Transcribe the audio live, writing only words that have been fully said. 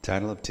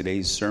Title of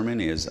today's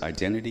sermon is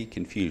Identity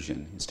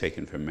Confusion. It's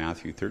taken from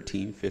Matthew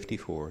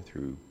 13:54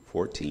 through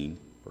 14,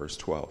 verse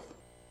 12.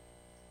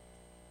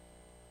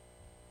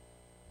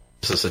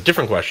 This is a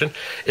different question.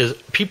 Is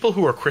people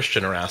who are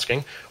Christian are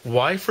asking,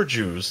 why for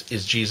Jews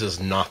is Jesus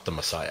not the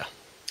Messiah?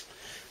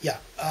 Yeah,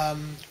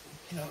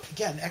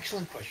 again,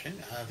 excellent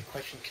question. The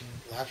question can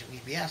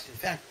logically be asked. In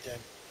fact,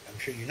 I'm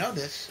sure you know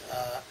this,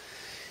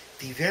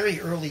 the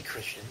very early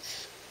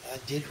Christians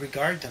did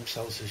regard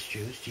themselves as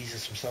Jews.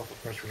 Jesus himself,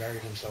 of course,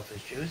 regarded himself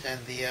as Jews, and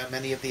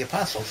many of the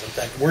apostles, in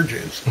fact, were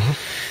Jews.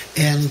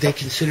 Mm-hmm. And they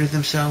considered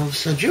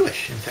themselves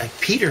Jewish. In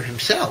fact, Peter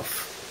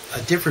himself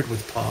differed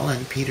with Paul,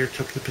 and Peter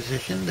took the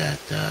position that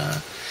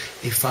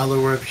a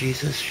follower of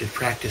Jesus should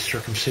practice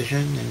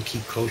circumcision and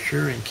keep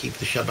kosher and keep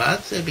the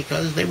Shabbat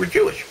because they were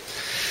Jewish.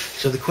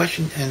 So the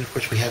question, and of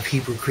course we have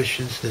Hebrew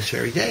Christians this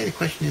very day, the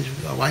question is,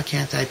 why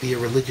can't I be a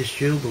religious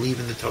Jew, believe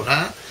in the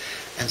Torah,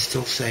 and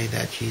still say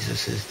that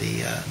Jesus is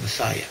the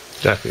Messiah?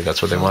 Exactly,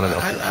 that's what they want to know.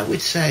 I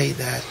would say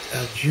that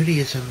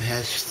Judaism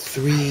has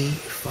three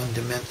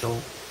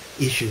fundamental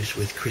issues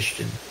with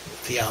Christian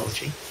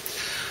theology.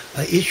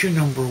 Issue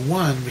number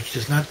one, which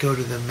does not go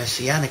to the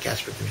messianic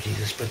aspect of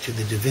Jesus, but to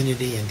the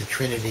divinity and the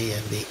Trinity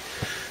and the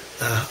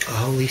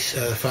Holy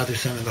Father,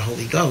 Son, and the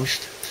Holy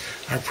Ghost.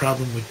 Our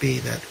problem would be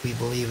that we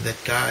believe that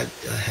God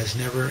has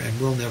never and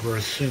will never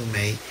assume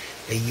a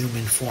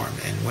human form.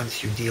 And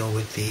once you deal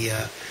with the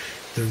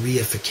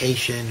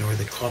reification or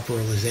the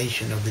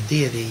corporalization of the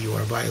deity, you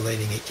are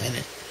violating a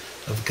tenet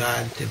of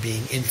God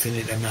being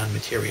infinite and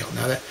non-material.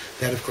 Now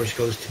that of course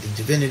goes to the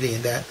divinity,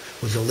 and that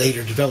was a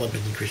later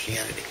development in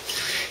Christianity.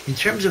 In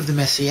terms of the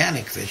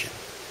messianic vision,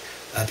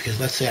 because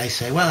let's say I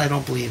say, well, I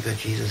don't believe that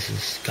Jesus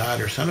is God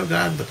or Son of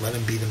God, but let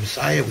him be the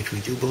Messiah, which we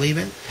do believe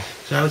in.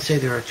 So I would say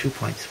there are 2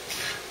 points.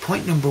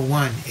 Point number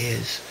one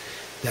is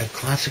that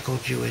classical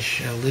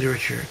Jewish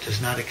literature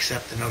does not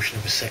accept the notion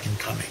of a second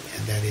coming,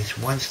 and that is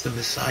once the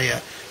Messiah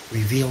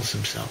reveals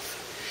himself,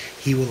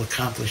 he will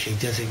accomplish a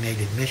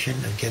designated mission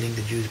of getting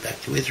the Jews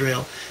back to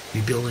Israel,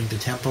 rebuilding the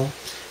temple,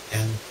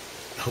 and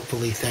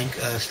hopefully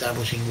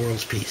establishing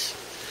world's peace.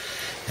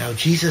 Now,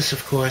 Jesus,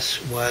 of course,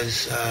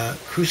 was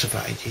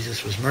crucified.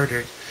 Jesus was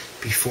murdered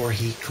before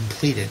he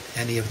completed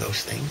any of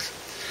those things.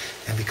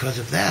 And because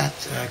of that,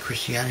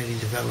 Christianity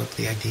developed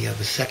the idea of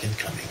a second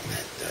coming,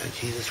 that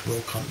Jesus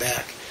will come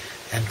back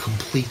and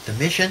complete the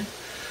mission.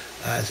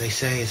 As I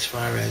say, as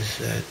far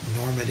as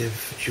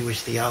normative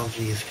Jewish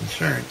theology is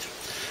concerned,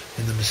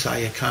 when the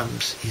Messiah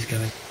comes, he's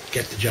going to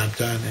get the job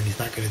done, and he's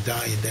not going to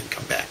die and then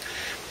come back.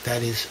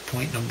 That is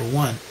point number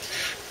one.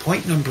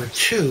 Point number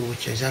two,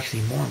 which is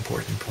actually a more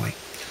important point,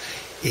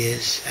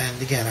 is,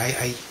 and again,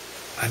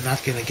 I'm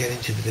not going to get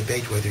into the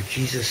debate whether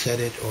Jesus said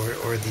it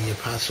or the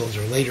apostles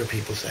or later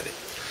people said it,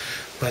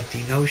 but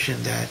the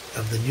notion that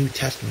of the New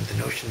Testament, the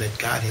notion that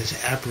God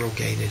has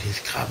abrogated his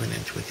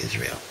covenant with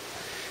Israel,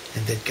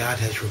 and that God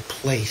has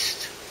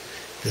replaced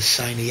the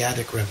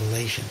Sinaitic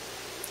revelation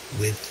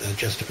with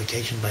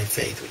justification by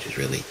faith, which is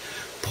really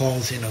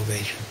Paul's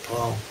innovation.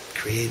 Paul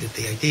created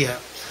the idea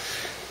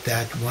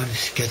that one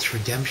gets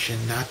redemption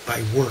not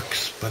by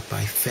works, but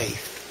by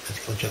faith.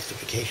 That's called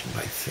justification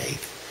by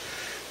faith.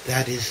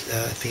 That is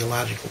a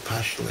theological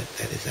postulate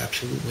that is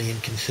absolutely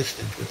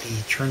inconsistent with the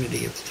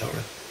eternity of the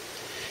Torah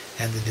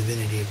and the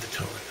divinity of the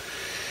Torah.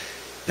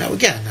 Now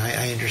again,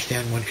 I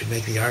understand one could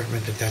make the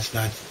argument that that's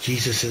not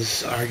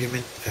Jesus'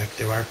 argument. In fact,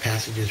 there are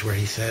passages where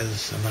he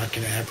says, I'm not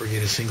going to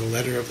abrogate a single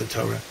letter of the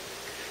Torah.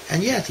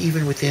 And yet,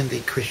 even within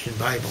the Christian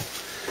Bible,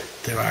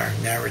 there are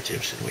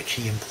narratives in which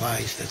he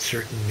implies that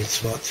certain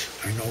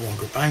mitzvot are no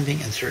longer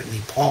binding, and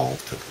certainly Paul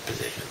took the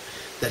position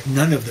that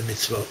none of the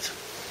mitzvot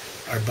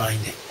are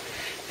binding.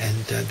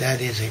 And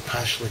that is a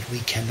postulate we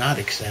cannot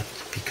accept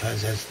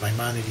because, as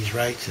Maimonides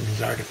writes in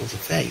his Articles of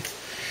Faith,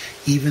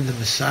 even the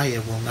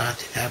Messiah will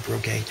not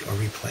abrogate or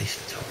replace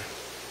the Torah.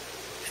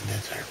 And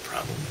that's our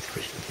problem with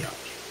Christian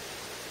theology.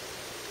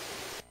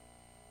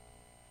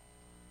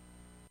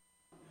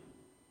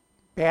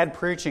 Bad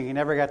preaching. He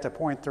never got to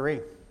point 3.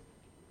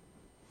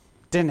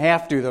 Didn't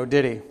have to, though,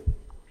 did he?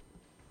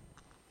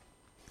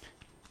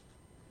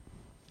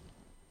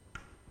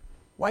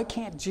 Why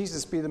can't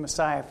Jesus be the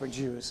Messiah for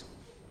Jews?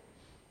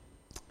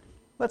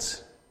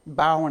 Let's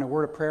bow in a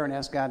word of prayer and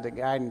ask God to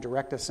guide and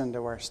direct us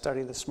into our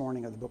study this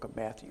morning of the book of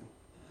Matthew.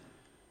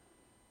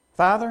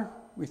 Father,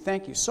 we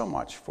thank you so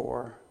much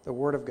for the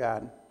Word of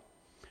God.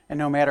 And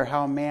no matter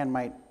how man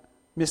might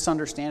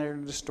misunderstand it or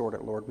distort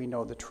it, Lord, we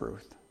know the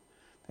truth.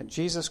 That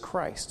Jesus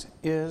Christ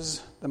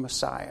is the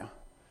Messiah,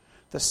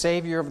 the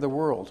Savior of the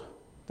world,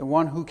 the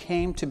one who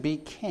came to be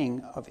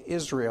King of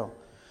Israel.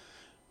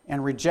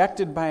 And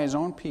rejected by his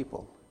own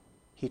people,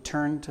 he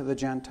turned to the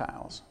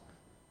Gentiles.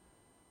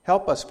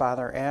 Help us,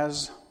 Father,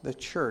 as the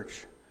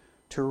church,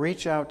 to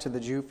reach out to the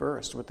Jew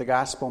first with the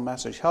gospel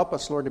message. Help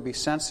us, Lord, to be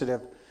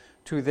sensitive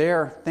to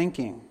their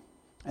thinking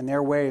and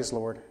their ways,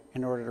 Lord,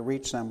 in order to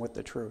reach them with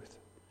the truth.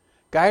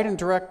 Guide and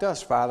direct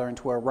us, Father,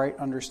 into a right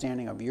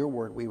understanding of your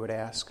word, we would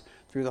ask,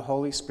 through the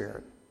Holy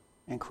Spirit.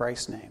 In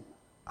Christ's name,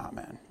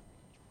 amen.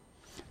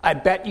 I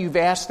bet you've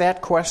asked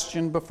that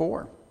question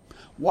before.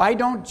 Why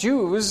don't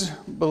Jews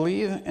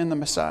believe in the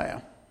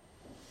Messiah?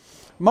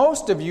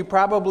 Most of you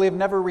probably have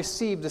never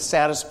received a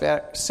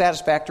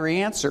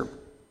satisfactory answer.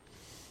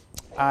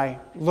 I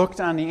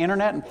looked on the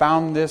internet and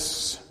found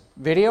this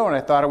video, and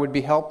I thought it would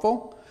be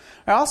helpful.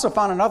 I also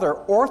found another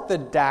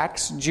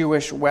Orthodox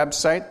Jewish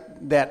website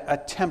that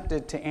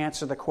attempted to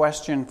answer the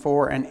question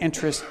for an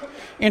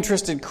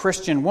interested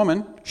Christian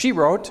woman. She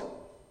wrote,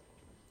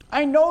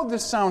 "I know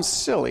this sounds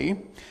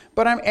silly,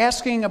 but I'm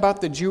asking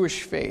about the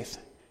Jewish faith.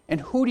 And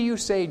who do you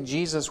say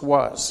Jesus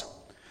was?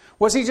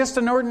 Was he just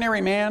an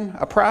ordinary man,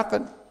 a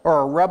prophet, or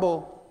a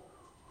rebel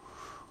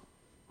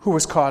who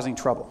was causing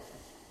trouble?"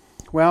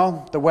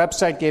 Well, the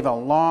website gave a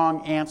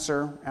long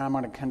answer, and I'm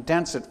going to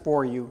condense it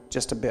for you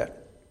just a bit.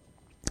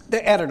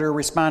 The editor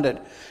responded,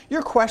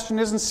 "Your question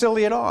isn't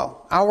silly at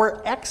all.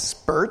 Our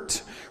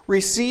expert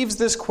receives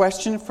this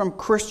question from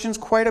Christians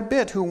quite a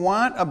bit who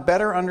want a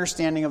better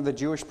understanding of the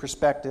Jewish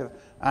perspective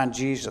on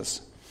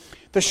Jesus.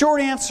 The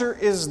short answer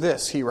is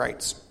this," he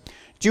writes.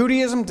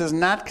 "Judaism does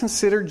not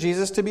consider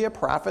Jesus to be a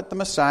prophet, the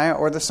Messiah,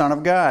 or the Son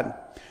of God.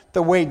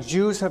 The way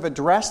Jews have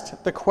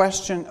addressed the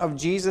question of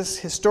Jesus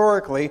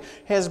historically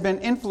has been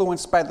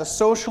influenced by the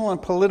social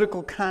and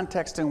political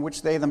context in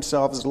which they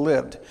themselves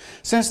lived.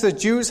 Since the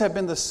Jews have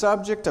been the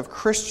subject of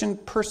Christian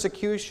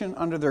persecution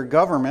under their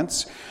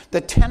governments, the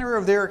tenor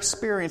of their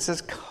experience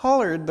has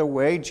colored the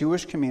way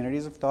Jewish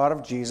communities have thought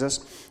of Jesus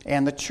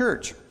and the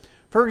church.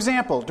 For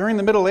example, during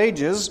the Middle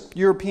Ages,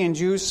 European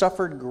Jews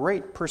suffered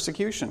great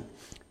persecution.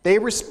 They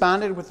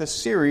responded with a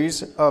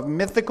series of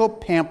mythical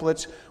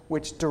pamphlets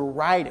which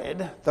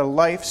derided the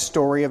life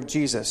story of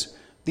Jesus.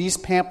 These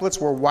pamphlets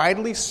were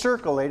widely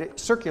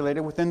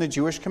circulated within the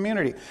Jewish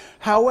community.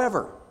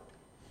 However,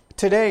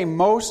 today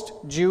most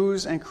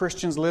Jews and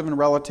Christians live in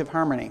relative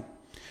harmony.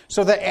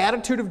 So the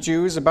attitude of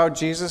Jews about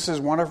Jesus is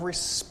one of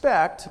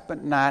respect,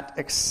 but not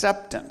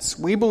acceptance.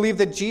 We believe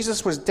that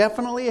Jesus was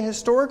definitely a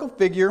historical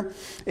figure,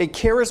 a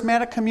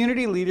charismatic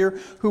community leader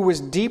who was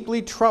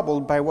deeply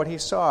troubled by what he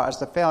saw as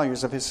the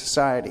failures of his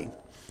society.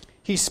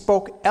 He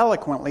spoke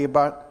eloquently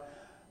about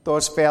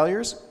those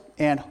failures,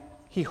 and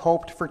he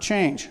hoped for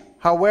change.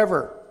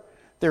 However,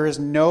 there is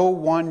no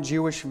one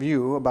Jewish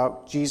view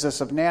about Jesus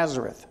of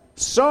Nazareth.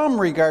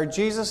 Some regard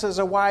Jesus as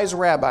a wise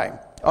rabbi,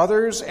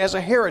 others as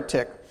a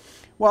heretic,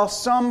 while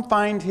some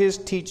find his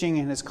teaching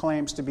and his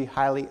claims to be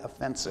highly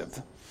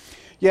offensive.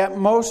 Yet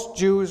most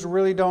Jews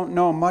really don't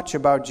know much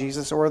about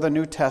Jesus or the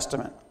New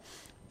Testament.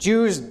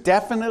 Jews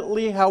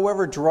definitely,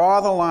 however, draw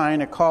the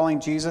line at calling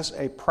Jesus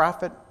a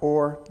prophet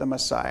or the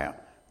Messiah.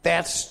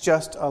 That's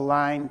just a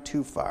line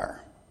too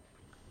far.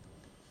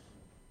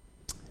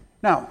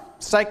 Now,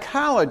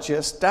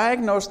 psychologists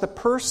diagnose the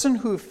person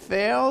who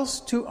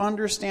fails to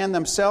understand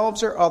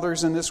themselves or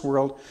others in this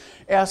world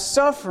as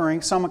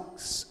suffering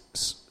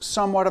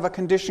somewhat of a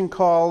condition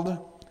called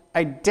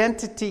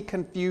identity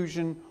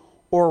confusion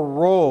or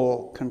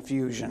role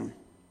confusion.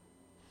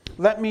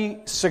 Let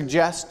me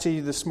suggest to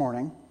you this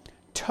morning,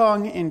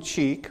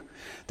 tongue-in-cheek,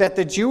 that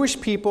the Jewish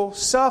people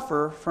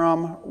suffer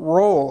from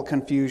role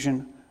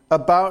confusion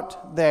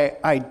about the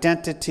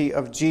identity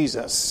of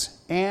Jesus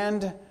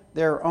and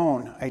their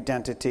own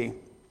identity.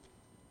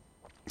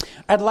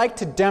 I'd like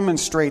to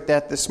demonstrate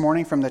that this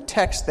morning from the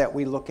text that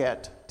we look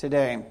at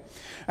today.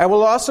 I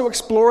will also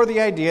explore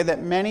the idea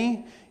that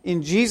many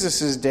in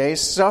Jesus' day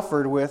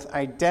suffered with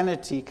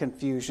identity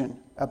confusion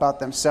about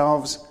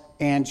themselves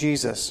and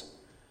Jesus.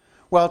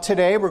 Well,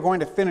 today we're going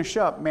to finish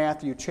up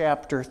Matthew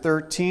chapter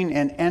 13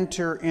 and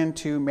enter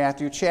into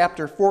Matthew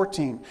chapter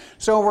 14.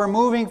 So we're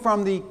moving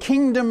from the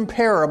kingdom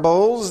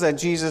parables that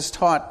Jesus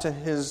taught to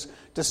his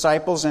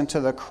disciples and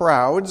to the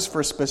crowds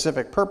for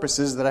specific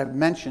purposes that I've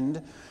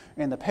mentioned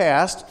in the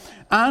past,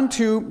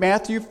 onto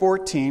Matthew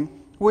 14,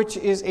 which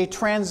is a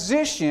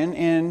transition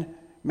in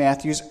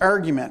Matthew's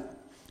argument.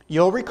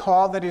 You'll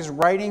recall that he's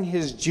writing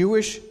his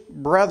Jewish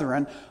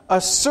brethren,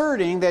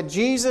 asserting that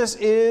Jesus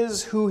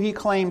is who he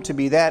claimed to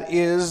be. That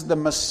is the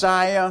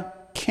Messiah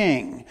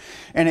King.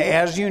 And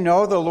as you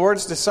know, the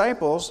Lord's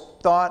disciples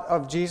thought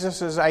of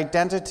Jesus'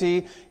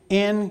 identity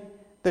in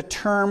the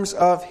terms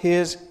of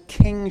his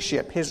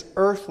kingship, his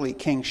earthly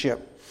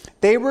kingship.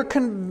 They were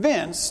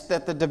convinced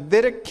that the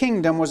Davidic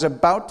kingdom was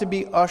about to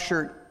be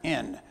ushered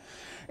in.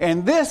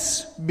 And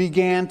this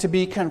began to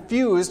be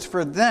confused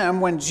for them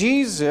when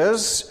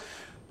Jesus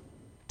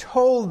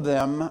told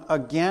them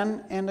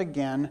again and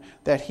again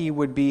that he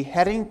would be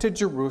heading to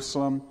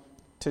Jerusalem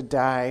to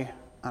die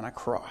on a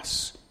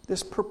cross.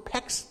 This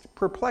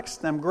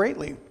perplexed them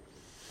greatly.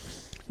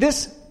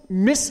 This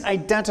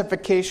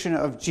misidentification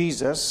of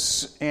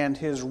Jesus and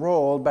his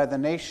role by the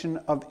nation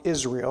of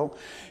Israel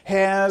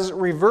has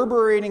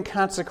reverberating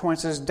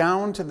consequences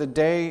down to the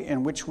day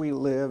in which we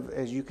live,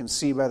 as you can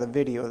see by the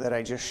video that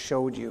I just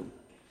showed you.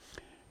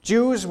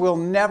 Jews will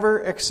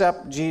never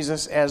accept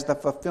Jesus as the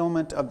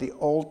fulfillment of the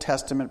Old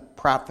Testament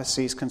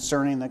prophecies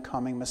concerning the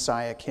coming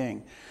Messiah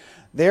King.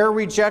 Their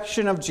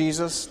rejection of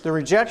Jesus, the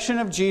rejection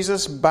of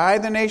Jesus by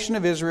the nation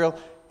of Israel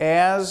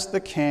as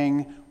the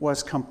King,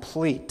 was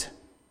complete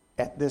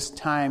at this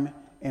time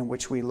in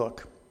which we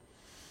look.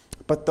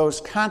 But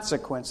those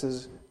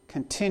consequences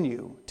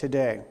continue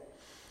today.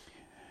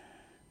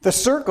 The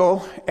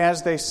circle,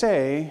 as they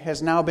say,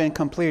 has now been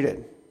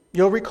completed.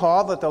 You'll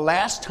recall that the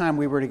last time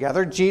we were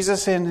together,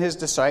 Jesus and his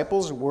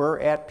disciples were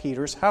at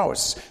Peter's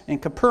house in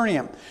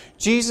Capernaum.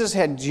 Jesus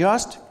had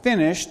just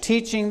finished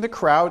teaching the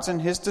crowds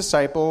and his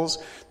disciples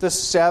the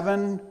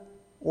six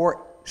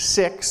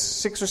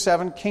or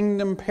seven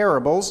kingdom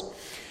parables.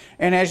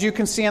 And as you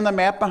can see on the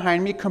map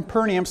behind me,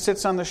 Capernaum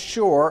sits on the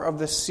shore of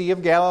the Sea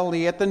of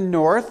Galilee at the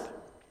north,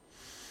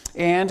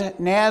 and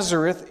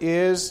Nazareth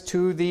is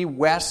to the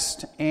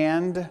west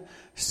and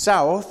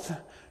south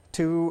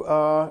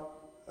to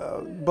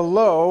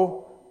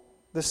below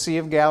the Sea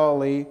of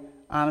Galilee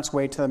on its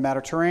way to the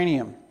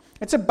Mediterranean.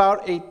 It's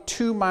about a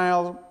 2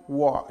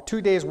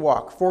 days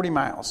walk, 40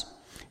 miles.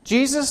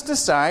 Jesus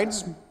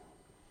decides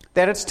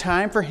that it's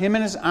time for him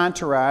and his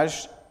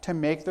entourage to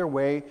make their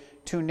way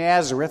to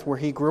Nazareth, where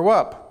he grew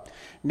up.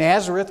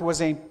 Nazareth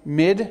was a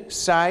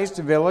mid-sized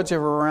village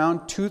of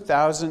around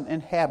 2,000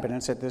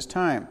 inhabitants at this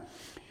time.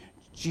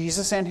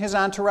 Jesus and his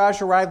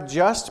entourage arrived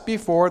just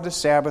before the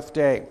Sabbath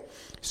day.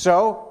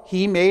 So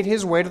he made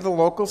his way to the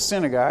local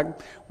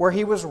synagogue, where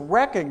he was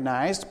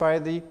recognized by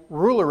the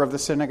ruler of the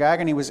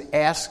synagogue, and he was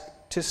asked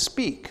to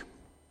speak.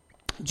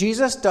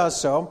 Jesus does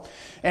so,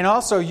 and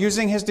also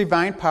using his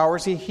divine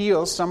powers, he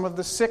heals some of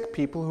the sick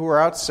people who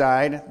are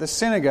outside the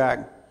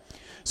synagogue.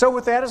 So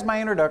with that as my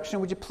introduction,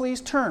 would you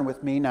please turn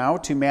with me now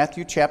to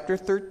Matthew chapter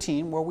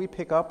 13, where we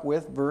pick up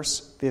with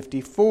verse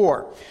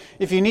 54.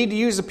 If you need to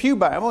use a pew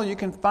Bible, you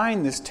can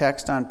find this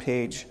text on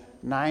page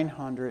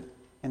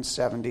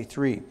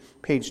 973.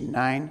 Page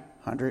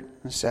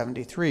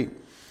 973.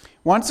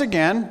 Once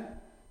again,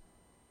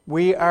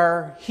 we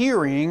are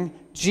hearing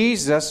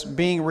Jesus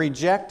being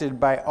rejected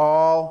by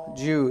all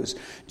Jews.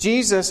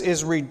 Jesus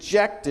is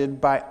rejected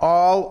by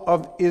all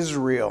of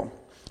Israel,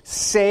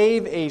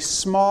 save a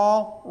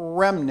small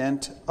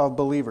remnant of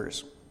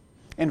believers.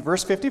 In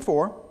verse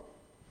 54,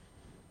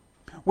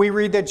 we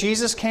read that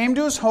Jesus came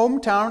to his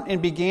hometown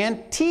and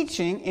began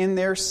teaching in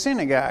their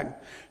synagogue,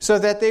 so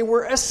that they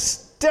were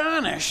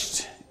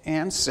astonished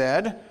and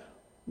said,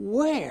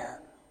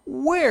 Where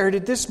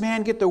did this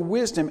man get the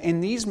wisdom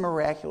and these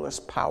miraculous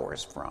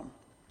powers from?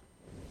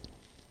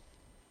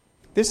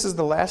 This is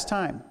the last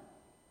time.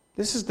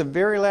 This is the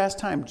very last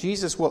time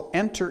Jesus will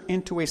enter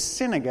into a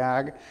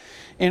synagogue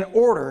in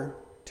order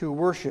to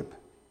worship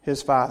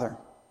his Father.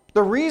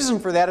 The reason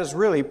for that is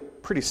really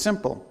pretty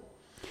simple.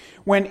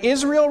 When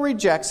Israel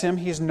rejects him,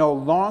 he is no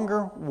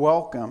longer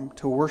welcome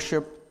to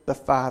worship the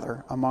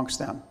Father amongst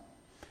them.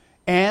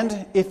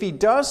 And if he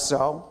does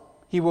so,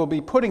 he will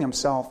be putting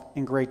himself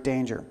in great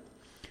danger.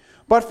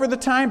 But for the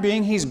time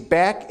being, he's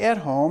back at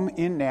home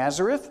in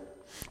Nazareth,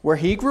 where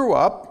he grew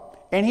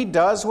up, and he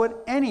does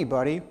what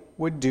anybody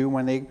would do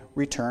when they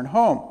return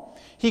home.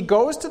 He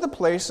goes to the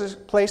place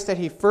that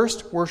he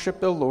first worshiped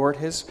the Lord,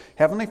 his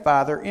heavenly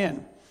Father,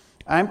 in.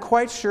 I'm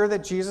quite sure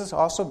that Jesus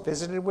also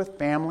visited with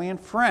family and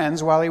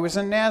friends while he was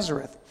in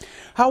Nazareth.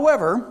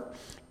 However,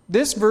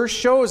 this verse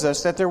shows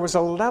us that there was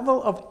a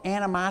level of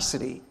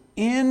animosity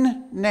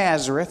in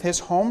Nazareth,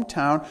 his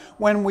hometown,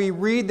 when we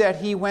read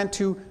that he went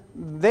to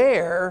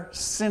their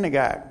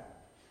synagogue.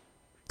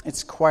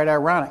 It's quite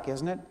ironic,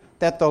 isn't it?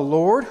 That the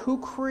Lord who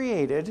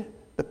created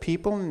the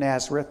people in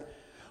Nazareth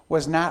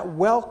was not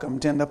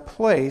welcomed in the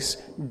place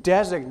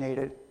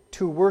designated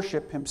to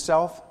worship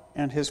himself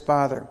and his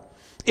Father.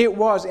 It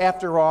was,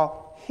 after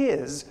all,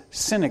 his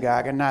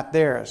synagogue and not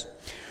theirs.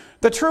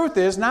 The truth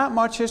is, not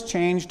much has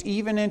changed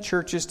even in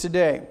churches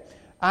today.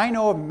 I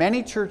know of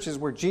many churches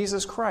where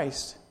Jesus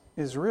Christ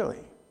is really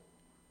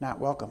not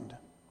welcomed.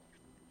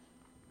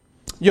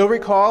 You'll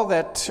recall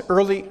that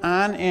early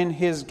on in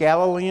his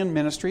Galilean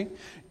ministry,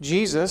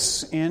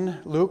 Jesus, in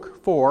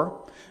Luke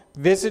 4,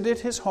 visited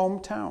his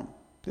hometown.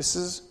 This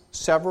is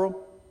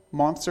several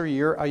months or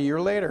a year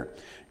later.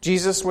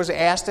 Jesus was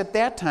asked at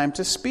that time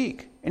to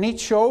speak, and he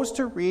chose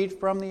to read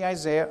from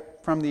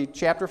the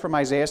chapter from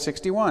Isaiah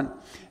 61.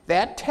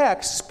 That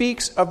text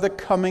speaks of the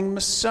coming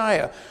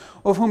Messiah,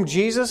 of whom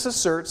Jesus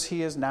asserts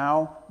he is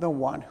now the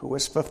one who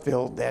has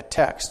fulfilled that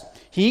text.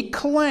 He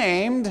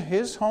claimed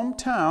his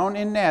hometown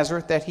in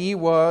Nazareth that he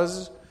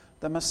was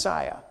the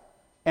Messiah.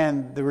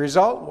 And the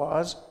result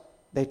was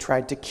they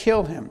tried to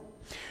kill him.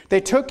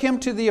 They took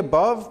him to the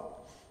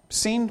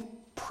above-seen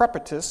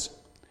precipice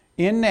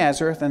in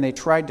Nazareth, and they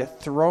tried to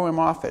throw him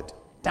off it,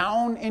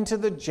 down into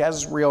the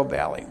Jezreel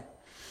Valley.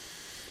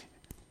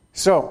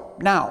 So,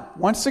 now,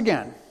 once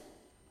again,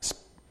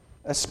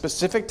 a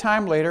specific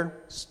time later,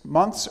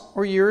 months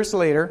or years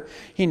later,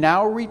 he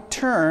now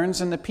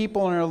returns, and the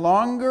people are no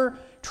longer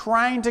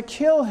trying to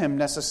kill him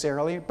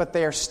necessarily, but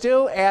they are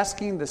still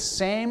asking the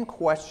same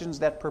questions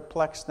that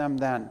perplexed them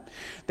then.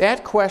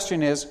 That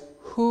question is,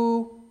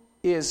 who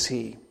is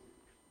he?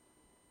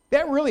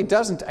 That really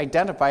doesn't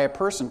identify a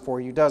person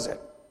for you, does it?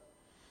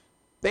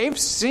 They've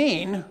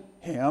seen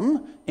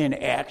him in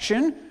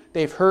action.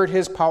 They've heard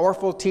his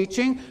powerful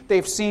teaching.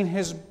 They've seen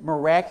his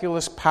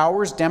miraculous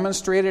powers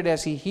demonstrated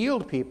as he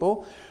healed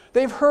people.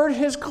 They've heard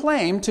his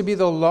claim to be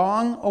the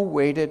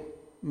long-awaited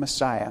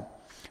Messiah.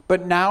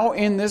 But now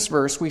in this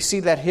verse, we see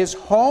that his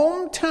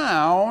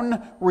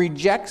hometown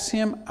rejects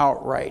him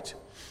outright.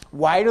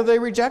 Why do they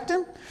reject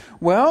him?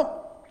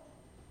 Well,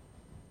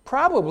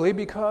 probably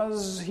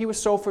because he was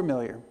so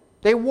familiar.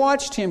 They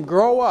watched him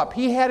grow up.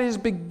 He had his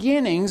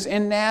beginnings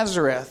in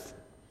Nazareth.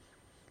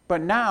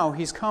 But now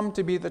he's come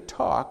to be the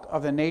talk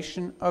of the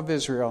nation of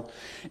Israel.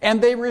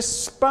 And they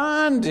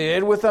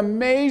responded with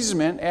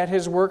amazement at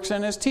his works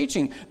and his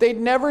teaching.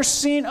 They'd never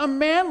seen a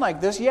man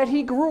like this, yet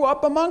he grew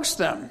up amongst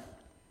them.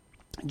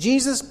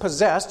 Jesus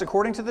possessed,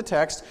 according to the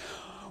text,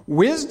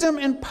 wisdom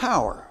and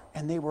power,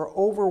 and they were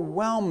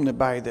overwhelmed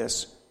by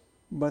this.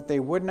 But they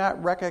would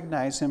not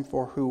recognize him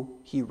for who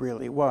he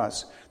really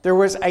was. There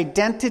was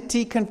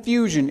identity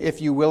confusion,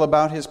 if you will,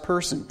 about his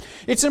person.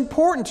 It's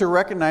important to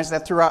recognize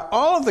that throughout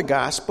all of the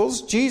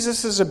Gospels,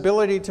 Jesus'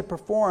 ability to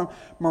perform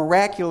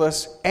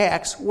miraculous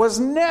acts was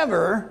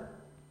never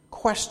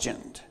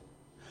questioned.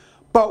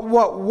 But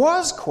what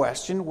was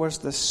questioned was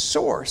the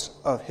source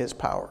of his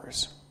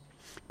powers.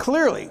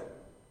 Clearly,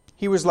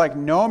 he was like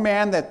no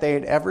man that they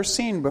had ever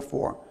seen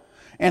before.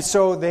 And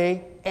so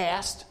they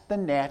asked the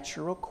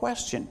natural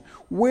question.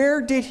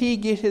 Where did he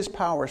get his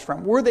powers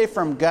from? Were they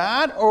from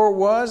God, or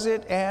was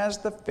it, as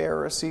the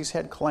Pharisees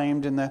had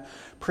claimed in the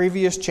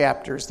previous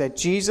chapters, that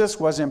Jesus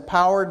was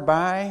empowered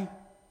by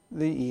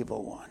the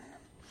evil one?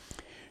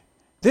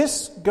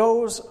 This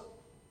goes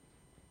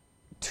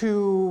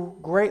to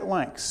great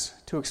lengths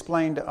to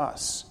explain to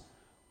us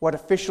what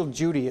official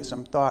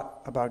Judaism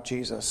thought about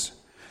Jesus.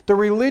 The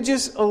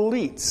religious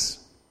elites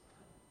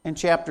in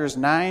chapters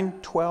 9,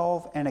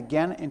 12, and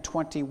again in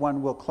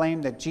 21 will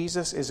claim that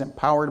Jesus is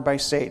empowered by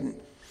Satan.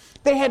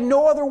 They had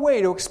no other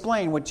way to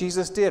explain what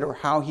Jesus did or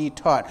how he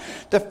taught.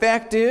 The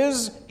fact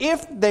is,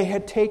 if they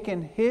had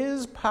taken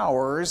his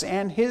powers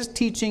and his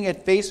teaching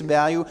at face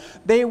value,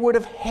 they would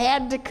have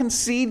had to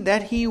concede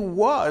that he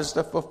was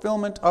the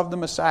fulfillment of the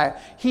Messiah.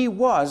 He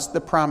was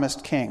the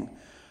promised king.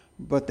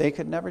 But they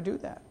could never do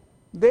that.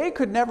 They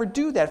could never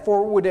do that,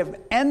 for it would have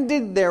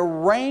ended their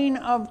reign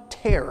of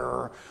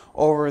terror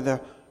over the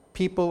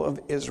people of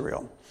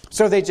Israel.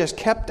 So they just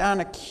kept on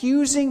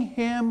accusing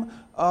him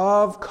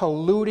of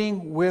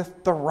colluding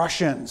with the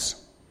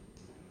Russians.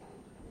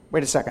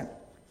 Wait a second.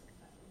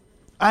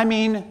 I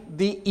mean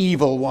the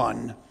evil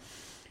one.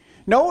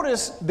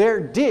 Notice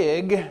their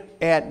dig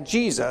at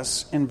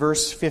Jesus in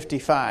verse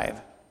 55.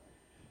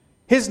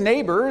 His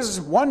neighbors,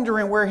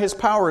 wondering where his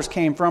powers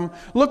came from,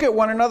 look at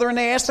one another and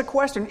they ask the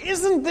question,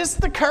 isn't this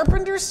the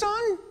carpenter's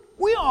son?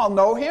 We all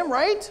know him,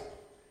 right?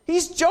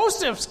 He's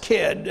Joseph's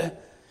kid.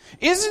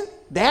 Isn't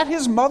that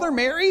his mother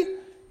Mary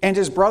and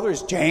his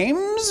brothers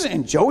James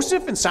and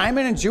Joseph and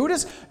Simon and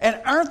Judas? And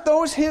aren't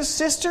those his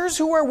sisters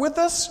who are with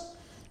us?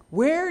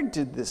 Where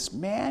did this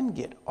man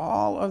get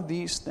all of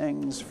these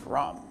things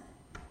from?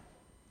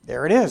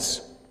 There it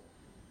is.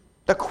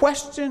 The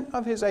question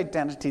of his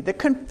identity, the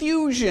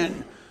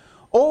confusion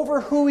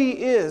over who he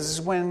is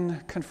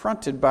when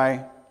confronted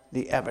by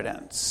the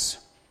evidence.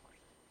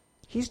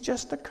 He's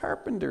just a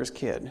carpenter's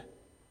kid.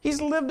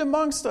 He's lived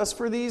amongst us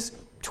for these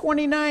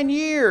 29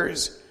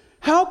 years.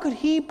 How could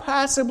he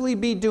possibly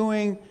be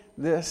doing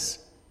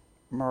this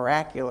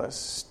miraculous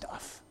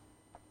stuff?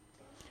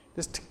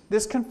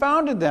 This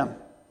confounded them.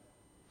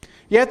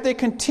 Yet they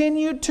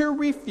continued to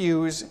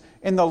refuse,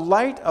 in the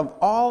light of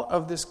all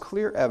of this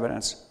clear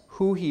evidence,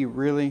 who he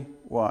really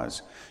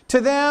was. To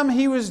them,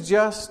 he was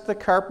just the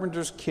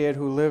carpenter's kid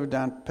who lived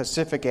on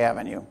Pacific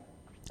Avenue.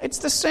 It's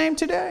the same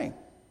today.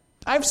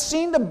 I've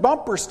seen the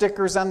bumper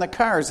stickers on the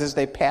cars as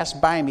they pass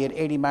by me at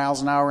 80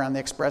 miles an hour on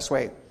the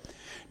expressway.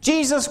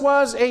 Jesus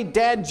was a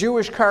dead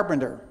Jewish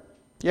carpenter.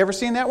 You ever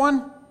seen that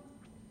one?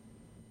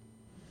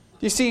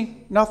 You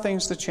see,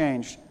 nothing's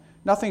changed.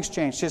 Nothing's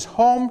changed. His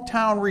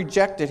hometown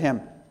rejected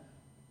him.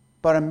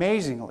 But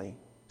amazingly,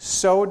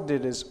 so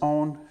did his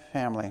own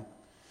family.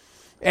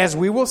 As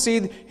we will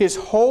see, his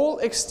whole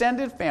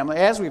extended family,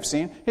 as we've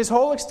seen, his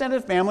whole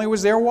extended family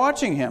was there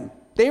watching him.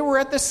 They were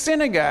at the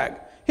synagogue.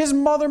 His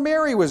mother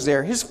Mary was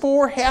there. His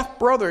 4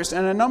 half-brothers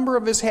and a number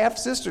of his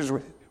half-sisters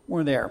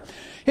were there.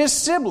 His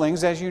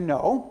siblings, as you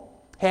know,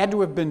 had to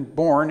have been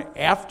born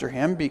after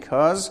him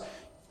because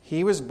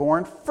he was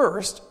born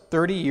first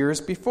 30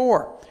 years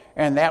before.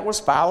 And that was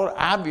followed,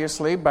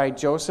 obviously, by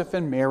Joseph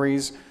and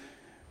Mary's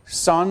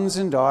sons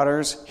and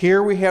daughters.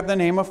 Here we have the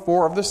name of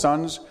 4 of the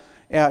sons.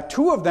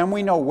 2 of them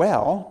we know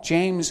well.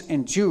 James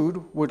and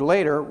Jude would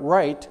later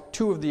write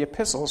 2 of the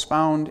epistles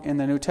found in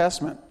the New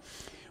Testament.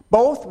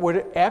 Both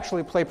would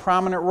actually play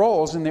prominent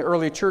roles in the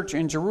early church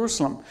in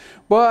Jerusalem,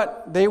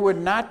 but they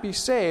would not be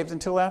saved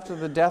until after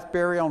the death,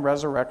 burial, and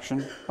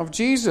resurrection of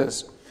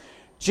Jesus.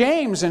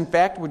 James, in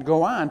fact, would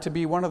go on to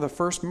be one of the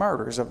first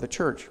martyrs of the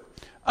church.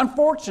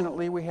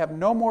 Unfortunately, we have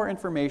no more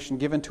information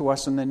given to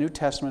us in the New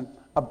Testament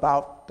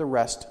about the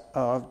rest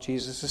of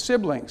Jesus'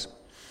 siblings.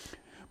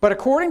 But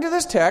according to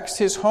this text,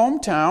 his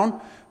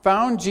hometown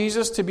found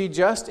Jesus to be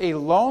just a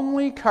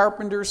lonely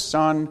carpenter's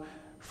son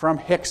from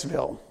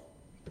Hicksville.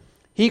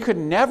 He could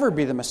never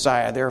be the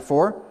Messiah,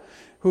 therefore,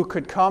 who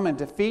could come and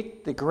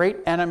defeat the great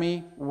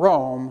enemy,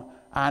 Rome,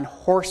 on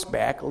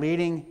horseback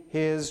leading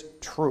his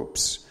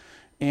troops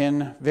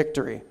in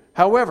victory.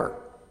 However,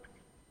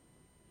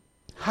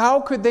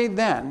 how could they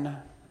then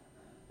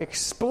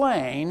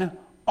explain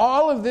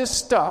all of this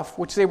stuff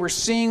which they were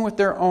seeing with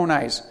their own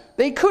eyes?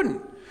 They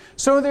couldn't.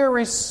 So their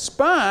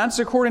response,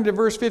 according to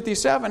verse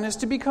 57, is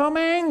to become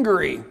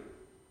angry.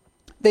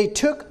 They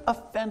took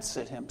offense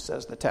at him,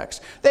 says the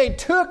text. They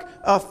took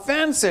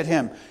offense at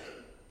him.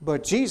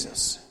 But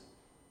Jesus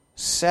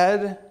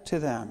said to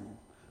them,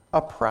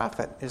 a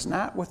prophet is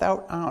not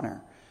without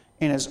honor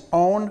in his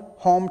own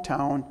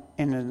hometown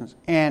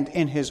and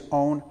in his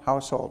own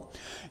household.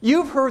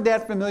 You've heard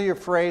that familiar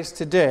phrase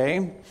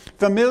today,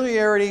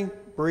 familiarity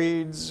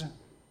breeds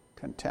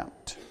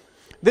contempt.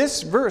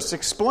 This verse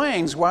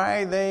explains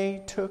why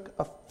they took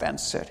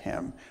offense at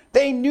him.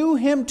 They knew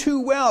him too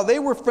well. They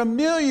were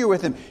familiar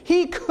with him.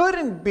 He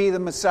couldn't be the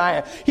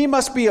Messiah. He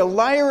must be a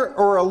liar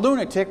or a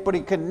lunatic, but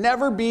he could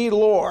never be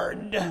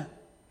Lord.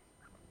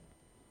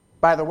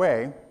 By the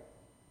way,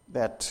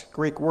 that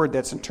Greek word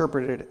that's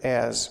interpreted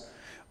as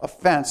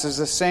offense is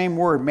the same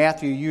word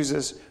Matthew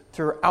uses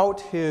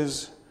throughout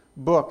his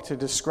book to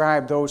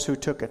describe those who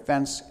took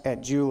offense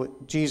at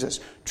Jesus.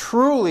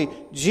 Truly,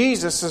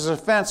 Jesus'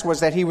 offense was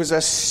that he was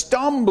a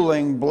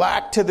stumbling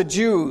block to the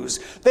Jews.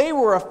 They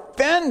were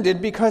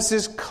offended because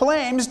his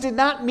claims did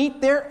not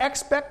meet their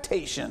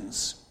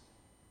expectations.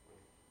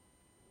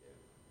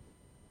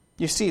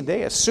 You see,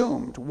 they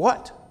assumed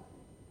what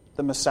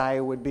the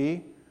Messiah would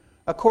be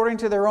according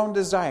to their own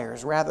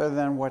desires rather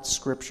than what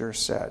Scripture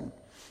said.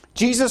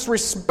 Jesus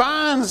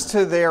responds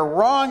to their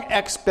wrong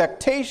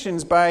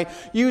expectations by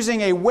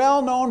using a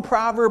well-known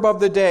proverb of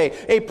the day.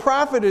 A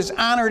prophet is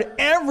honored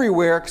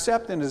everywhere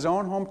except in his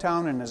own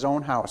hometown and his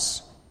own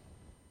house.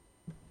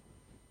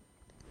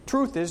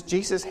 Truth is,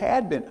 Jesus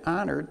had been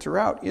honored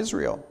throughout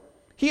Israel.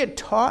 He had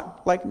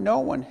taught like no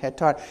one had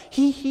taught.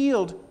 He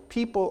healed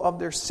people of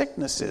their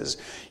sicknesses.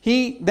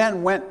 He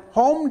then went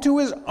home to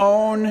his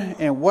own,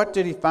 and what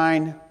did he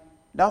find?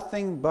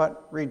 Nothing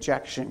but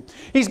rejection.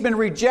 He's been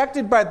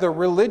rejected by the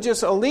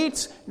religious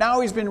elites. Now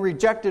he's been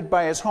rejected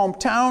by his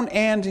hometown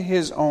and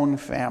his own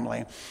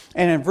family.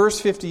 And in verse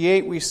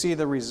 58, we see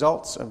the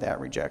results of that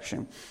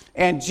rejection.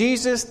 And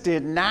Jesus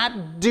did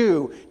not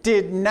do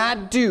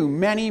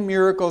many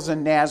miracles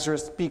in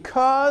Nazareth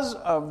because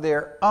of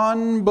their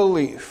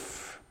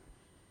unbelief.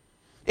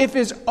 If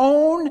his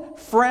own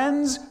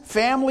friends,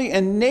 family,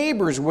 and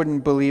neighbors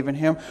wouldn't believe in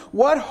him,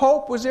 what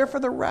hope was there for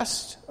the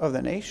rest of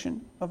the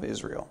nation of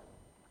Israel?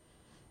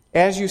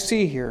 As you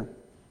see here,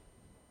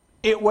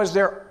 it was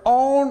their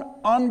own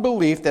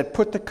unbelief that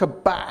put the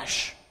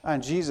kibosh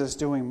on Jesus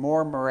doing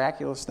more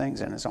miraculous things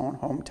in his own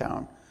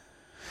hometown.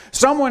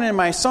 Someone in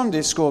my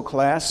Sunday school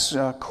class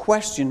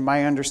questioned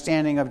my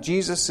understanding of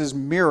Jesus'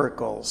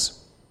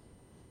 miracles.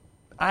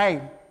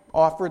 I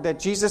offered that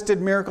Jesus did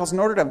miracles in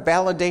order to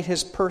validate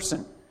his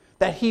person,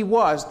 that he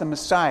was the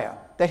Messiah,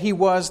 that he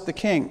was the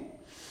King.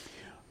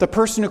 The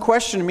person who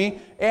questioned me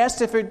asked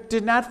if it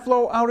did not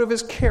flow out of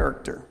his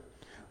character.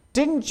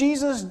 Didn't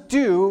Jesus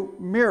do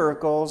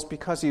miracles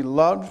because he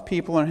loved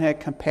people and had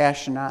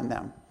compassion on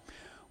them?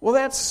 Well,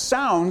 that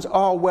sounds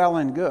all well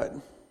and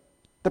good.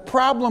 The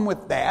problem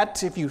with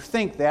that, if you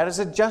think that, is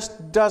it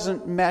just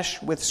doesn't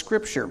mesh with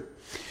Scripture.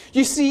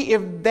 You see,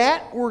 if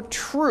that were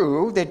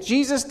true, that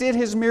Jesus did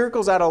his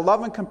miracles out of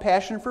love and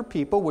compassion for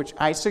people, which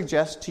I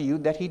suggest to you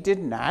that he did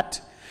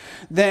not,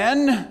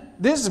 then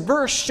this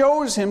verse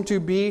shows him to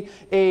be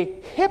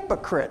a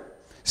hypocrite.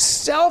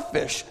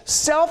 Selfish,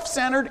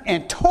 self-centered,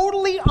 and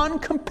totally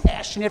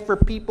uncompassionate for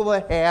people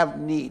that have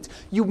needs.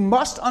 You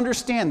must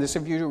understand this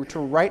if you were to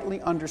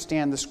rightly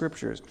understand the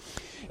Scriptures.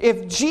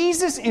 If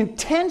Jesus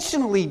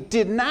intentionally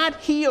did not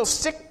heal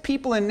sick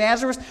people in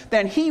Nazareth,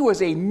 then he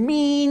was a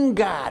mean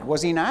God,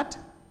 was he not?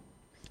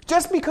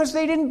 Just because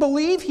they didn't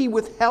believe, he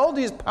withheld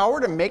his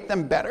power to make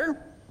them better?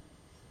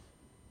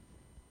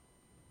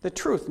 The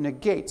truth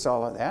negates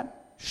all of that.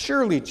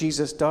 Surely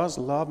Jesus does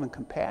love and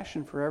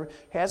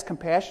has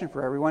compassion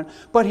for everyone,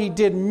 but he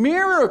did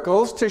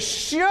miracles to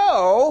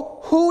show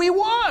who he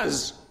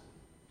was.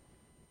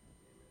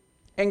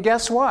 And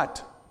guess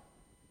what?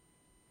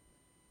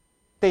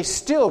 They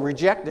still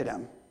rejected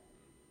him.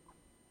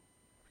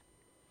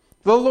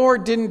 The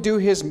Lord didn't do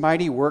his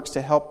mighty works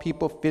to help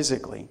people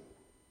physically.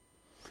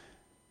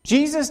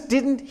 Jesus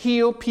didn't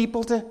heal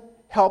people to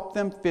help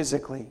them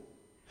physically.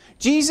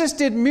 Jesus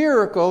did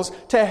miracles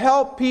to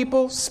help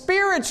people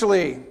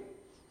spiritually.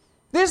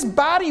 This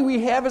body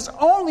we have is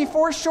only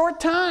for a short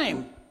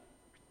time.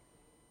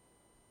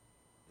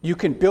 You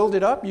can build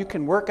it up, you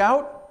can work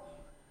out,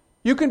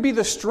 you can be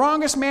the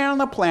strongest man on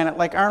the planet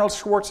like Arnold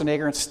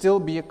Schwarzenegger and still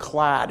be a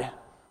clod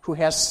who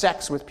has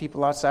sex with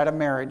people outside of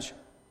marriage.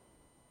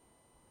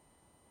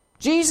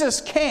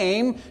 Jesus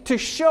came to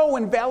show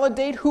and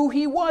validate who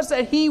he was,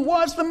 that he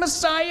was the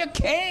Messiah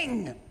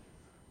King.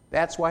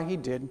 That's why he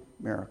did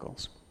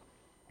miracles.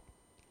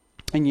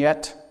 And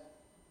yet,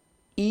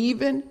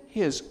 even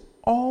his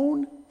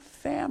own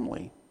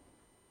family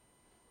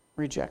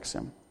rejects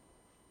him.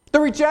 The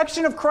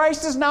rejection of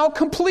Christ is now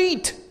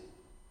complete.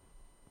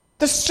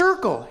 The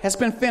circle has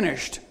been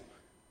finished.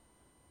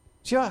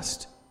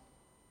 Just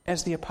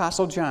as the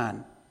Apostle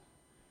John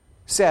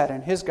said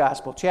in his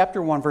Gospel,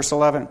 chapter 1, verse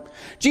 11.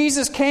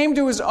 Jesus came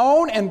to his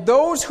own, and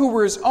those who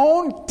were his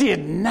own did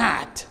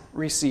not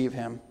receive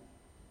him.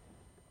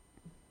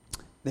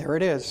 There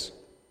it is.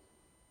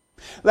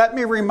 Let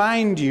me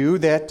remind you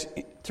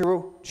that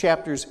through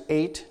chapters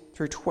 8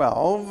 through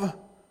 12,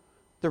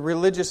 the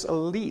religious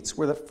elites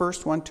were the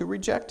first one to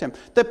reject him.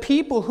 The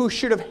people who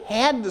should have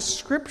had the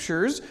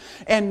Scriptures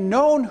and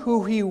known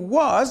who he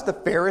was, the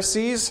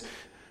Pharisees,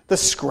 the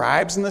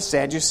scribes, and the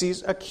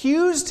Sadducees,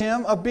 accused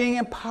him of being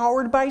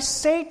empowered by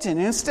Satan.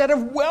 Instead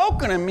of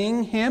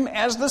welcoming him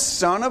as the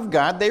Son of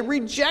God, they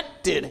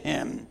rejected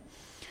him.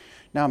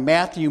 Now,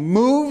 Matthew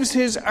moves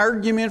his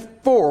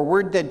argument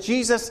forward that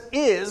Jesus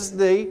is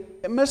the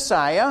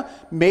Messiah,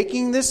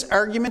 making this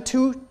argument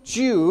to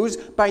Jews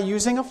by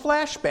using a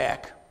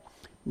flashback.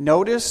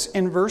 Notice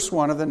in verse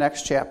 1 of the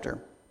next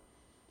chapter,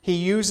 he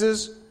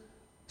uses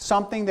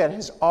something that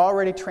has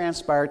already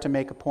transpired to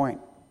make a point.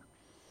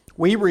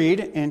 We read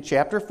in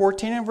chapter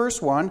 14 and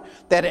verse 1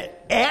 that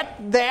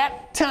at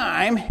that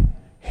time,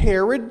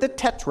 Herod the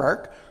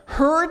Tetrarch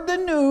heard the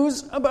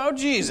news about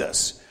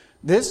Jesus.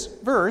 This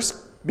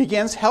verse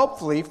begins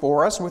helpfully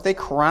for us with a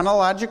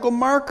chronological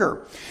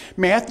marker.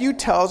 Matthew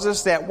tells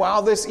us that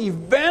while this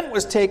event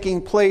was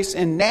taking place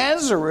in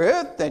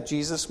Nazareth, that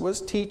Jesus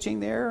was teaching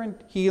there and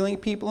healing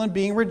people and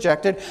being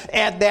rejected,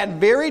 at that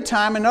very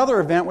time another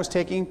event was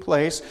taking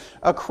place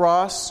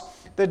across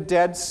the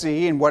Dead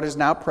Sea in what is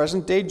now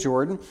present-day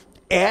Jordan.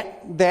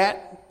 At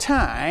that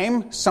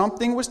time,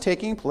 something was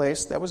taking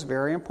place that was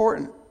very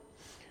important.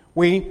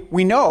 We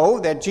know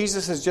that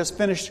Jesus has just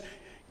finished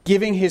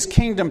giving his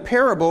kingdom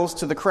parables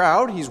to the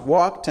crowd. He's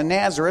walked to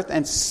Nazareth,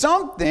 and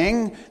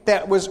something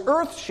that was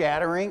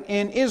earth-shattering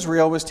in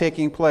Israel was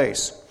taking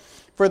place.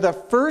 For the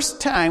first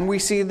time, we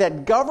see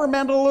that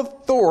governmental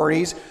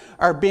authorities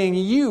are being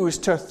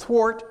used to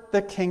thwart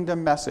the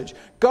kingdom message.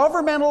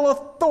 Governmental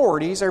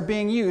authorities are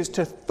being used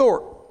to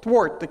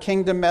thwart the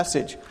kingdom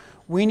message.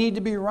 We need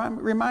to be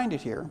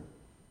reminded here,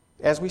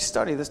 as we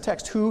study this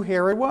text, who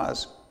Herod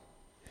was.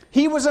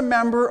 He was a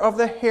member of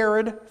the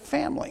Herod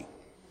family.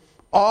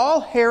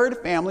 All Herod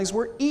families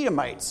were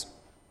Edomites.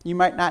 You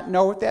might not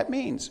know what that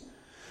means.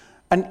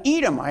 An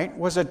Edomite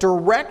was a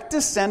direct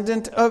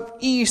descendant of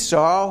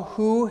Esau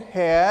who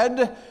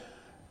had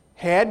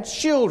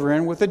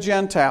children with a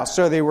Gentile.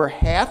 So they were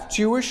half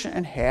Jewish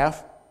and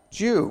half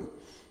Jew.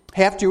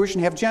 Half Jewish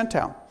and half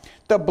Gentile.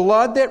 The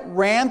blood that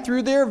ran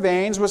through their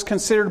veins was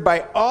considered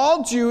by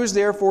all Jews,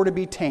 therefore, to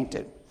be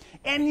tainted.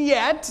 And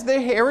yet,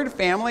 the Herod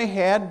family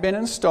had been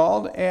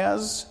installed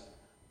as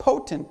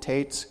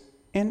potentates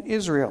in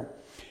Israel.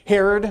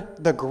 Herod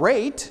the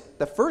Great,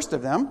 the first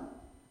of them,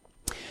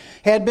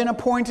 had been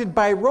appointed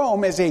by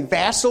Rome as a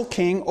vassal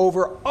king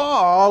over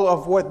all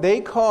of what they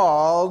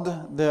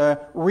called the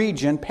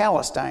region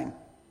Palestine.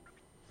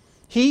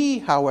 He,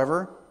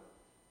 however,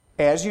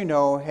 as you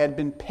know, had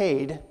been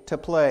paid to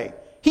play.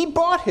 He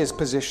bought his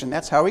position.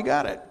 That's how he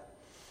got it.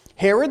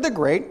 Herod the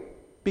Great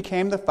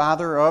became the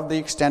father of the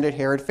extended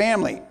Herod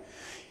family.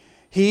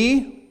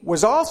 He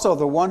was also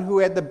the one who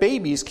had the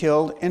babies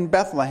killed in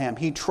Bethlehem.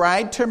 He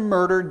tried to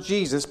murder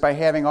Jesus by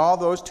having all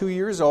those 2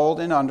 years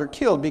old and under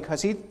killed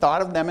because he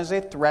thought of them as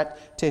a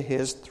threat to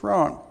his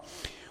throne.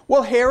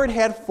 Well, Herod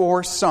had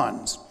 4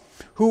 sons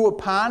who,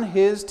 upon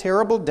his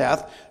terrible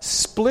death,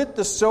 split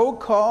the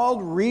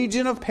so-called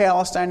region of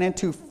Palestine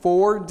into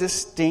 4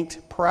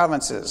 distinct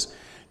provinces.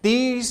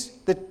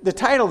 The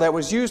title that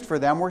was used for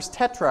them was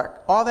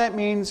Tetrarch. All that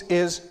means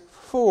is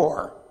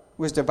 4.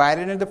 It was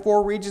divided into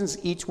 4 regions.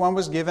 Each one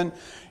was given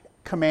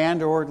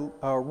command or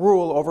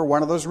rule over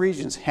one of those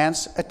regions,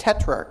 hence a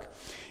tetrarch.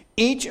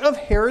 Each of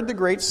Herod the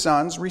Great's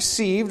sons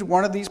received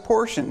one of these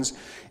portions,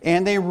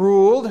 and they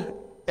ruled,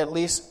 at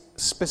least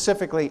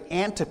specifically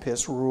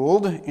Antipas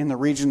ruled in the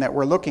region that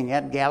we're looking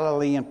at,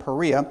 Galilee and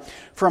Perea,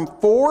 from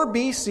 4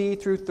 BC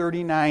through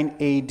 39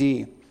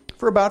 AD,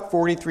 for about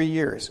 43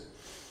 years.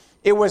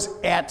 It was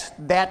at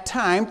that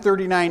time,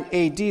 39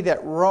 AD,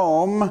 that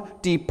Rome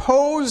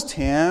deposed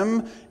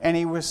him and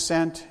he was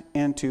sent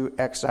into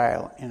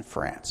exile in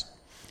France.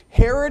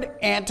 Herod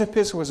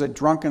Antipas was a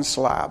drunken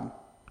slob,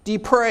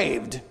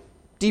 depraved,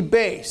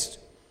 debased,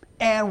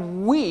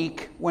 and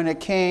weak when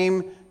it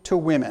came to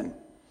women.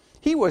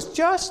 He was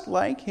just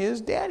like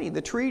his daddy.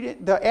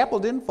 The apple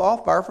didn't fall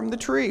far from the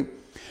tree.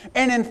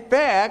 And in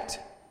fact,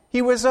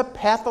 he was a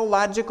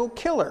pathological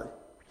killer.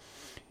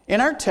 In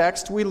our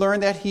text, we learn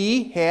that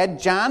he had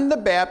John the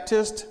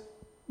Baptist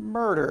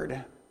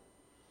murdered.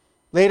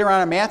 Later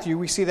on in Matthew,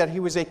 we see that he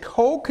was a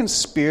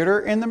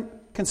co-conspirator in the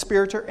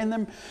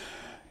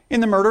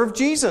murder of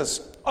Jesus.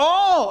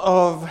 All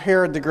of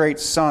Herod the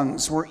Great's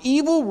sons were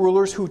evil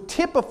rulers who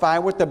typify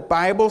what the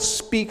Bible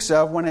speaks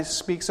of when it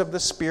speaks of the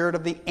spirit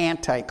of the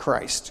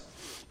Antichrist.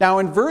 Now,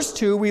 in verse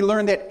 2, we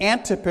learn that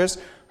Antipas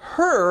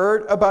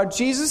heard about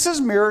Jesus'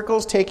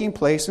 miracles taking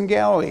place in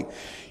Galilee.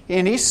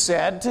 And he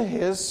said to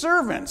his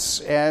servants,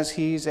 as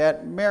he's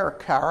at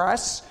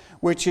Machaerus,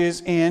 which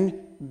is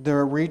in the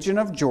region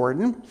of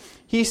Jordan,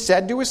 he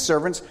said to his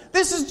servants,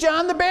 "This is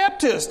John the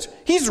Baptist.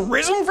 He's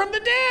risen from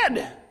the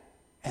dead."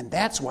 And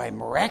that's why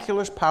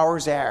miraculous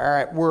powers are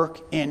at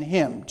work in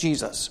him,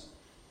 Jesus.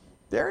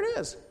 There it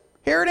is.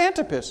 Herod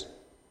Antipas.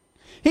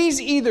 He's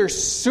either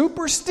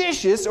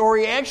superstitious or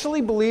he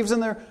actually believes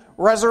in the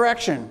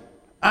resurrection.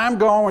 I'm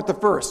going with the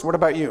first. What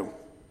about you?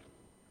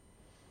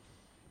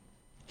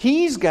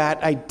 He's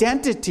got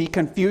identity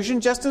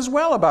confusion just as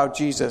well about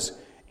Jesus.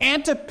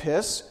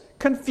 Antipas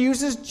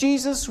confuses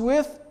Jesus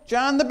with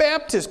John the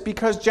Baptist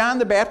because John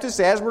the Baptist,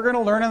 as we're going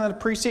to learn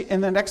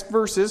in the next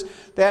verses,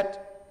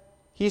 that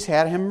he's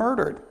had him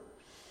murdered.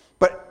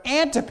 But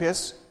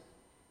Antipas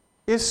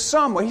is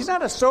he's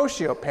not a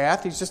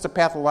sociopath, he's just a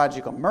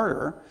pathological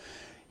murderer.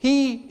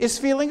 He is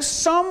feeling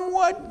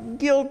somewhat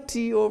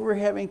guilty over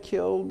having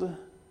killed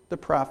the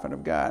prophet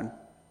of God.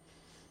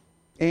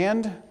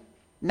 And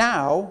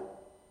now,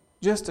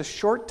 just a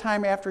short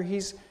time after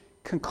he's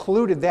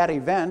concluded that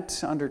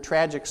event under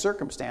tragic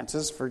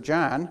circumstances for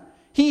John,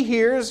 he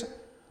hears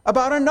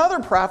about another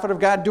prophet of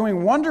God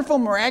doing wonderful,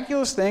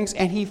 miraculous things,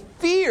 and he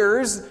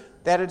fears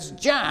that it's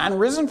John,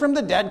 risen from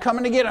the dead,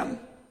 coming to get him.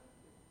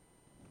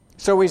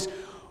 So he's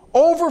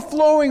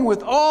overflowing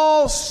with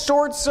all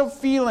sorts of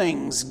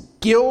feelings,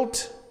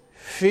 guilt,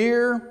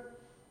 fear,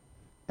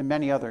 and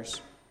many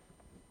others.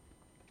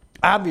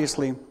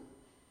 Obviously,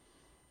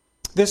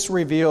 this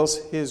reveals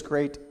his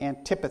great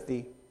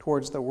antipathy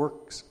towards the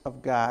works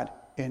of God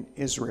in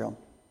Israel.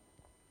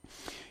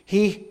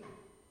 He,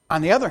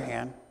 on the other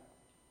hand,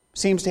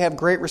 seems to have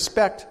great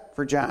respect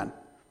for John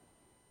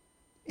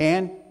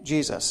and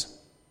Jesus.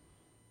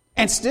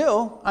 And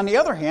still, on the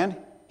other hand,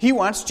 he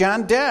wants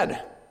John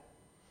dead.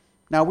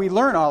 Now, we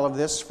learn all of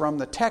this from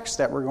the text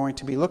that we're going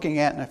to be looking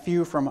at and a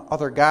few from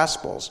other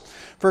Gospels.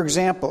 For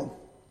example,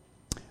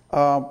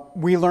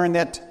 we learn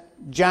that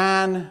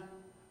John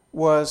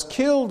was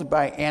killed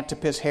by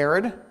Antipas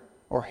Herod,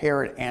 or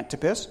Herod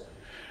Antipas,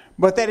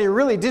 but that he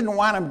really didn't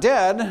want him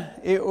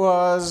dead. It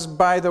was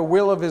by the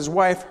will of his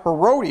wife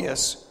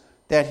Herodias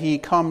that he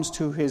comes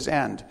to his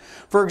end.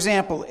 For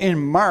example, in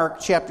Mark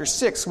chapter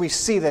 6, we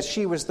see that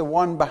she was the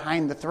one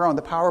behind the throne,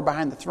 the power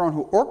behind the throne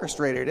who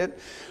orchestrated it.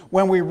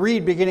 When we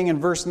read, beginning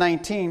in verse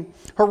 19,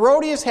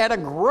 Herodias had a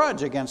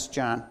grudge against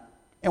John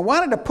and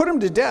wanted to put him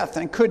to death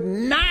and could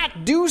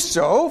not do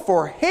so,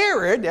 for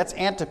Herod, that's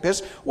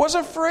Antipas, was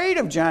afraid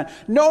of John.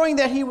 Knowing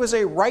that he was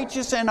a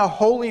righteous and a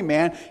holy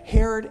man,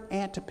 Herod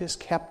Antipas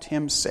kept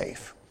him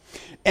safe.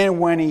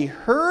 And when he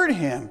heard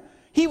him,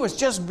 he was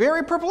just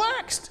very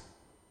perplexed.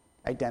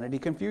 Identity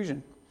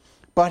confusion.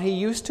 But he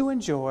used to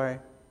enjoy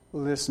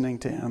listening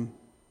to him.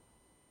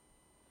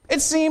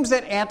 It seems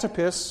that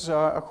Antipas,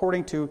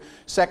 according to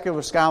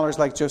secular scholars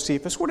like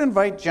Josephus, would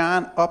invite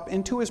John up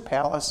into his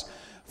palace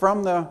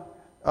from the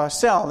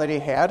cell that he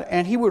had,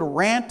 and he would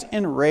rant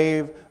and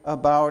rave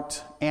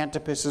about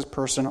Antipas's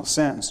personal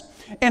sins.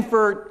 And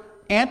for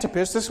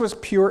Antipas, this was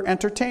pure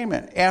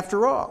entertainment.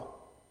 After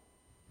all,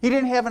 he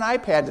didn't have an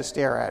iPad to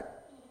stare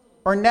at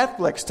or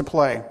Netflix to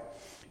play.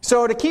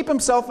 So to keep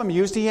himself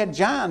amused, he had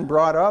John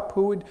brought up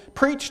who would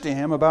preach to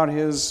him about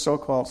his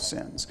so-called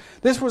sins.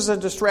 This was a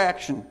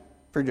distraction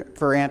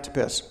for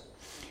Antipas.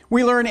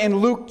 We learn in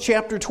Luke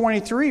chapter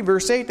 23,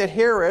 verse 8, that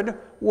Herod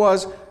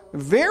was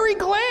very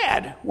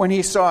glad when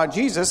he saw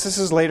Jesus. This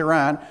is later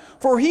on.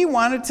 For he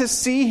wanted to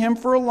see him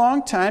for a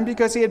long time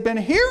because he had been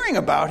hearing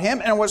about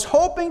him and was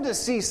hoping to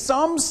see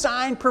some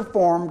sign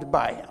performed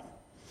by him.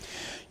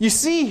 You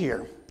see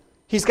here,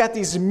 he's got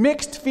these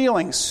mixed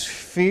feelings,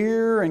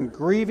 fear and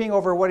grieving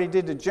over what he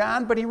did to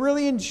John, but he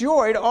really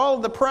enjoyed all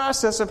of the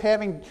process of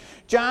having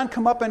John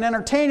come up and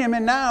entertain him.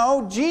 And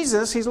now,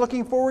 Jesus, he's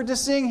looking forward to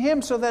seeing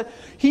him so that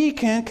he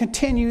can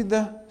continue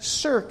the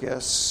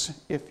circus,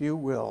 if you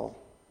will.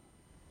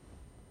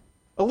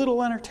 A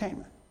little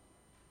entertainment.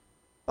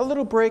 A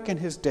little break in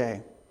his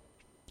day.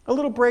 A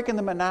little break in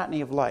the monotony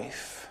of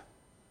life.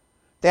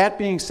 That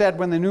being said,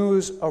 when the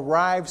news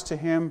arrives to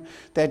him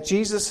that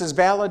Jesus is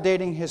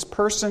validating his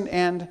person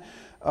and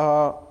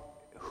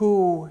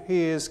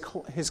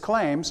his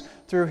claims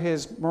through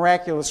his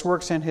miraculous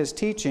works and his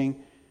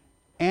teaching,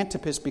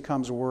 Antipas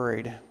becomes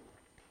worried.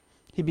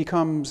 He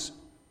becomes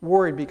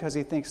worried because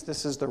he thinks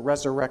this is the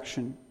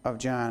resurrection of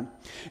John.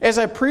 As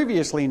I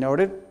previously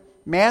noted,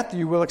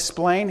 Matthew will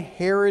explain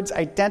Herod's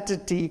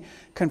identity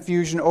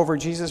confusion over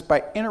Jesus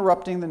by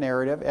interrupting the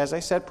narrative, as I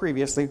said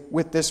previously,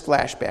 with this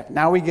flashback.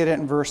 Now we get it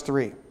in verse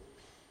 3.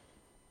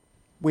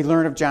 We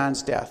learn of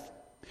John's death.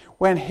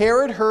 When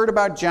Herod heard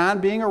about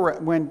John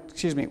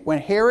when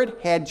Herod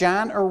had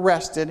John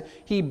arrested,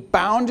 he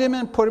bound him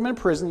and put him in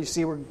prison. You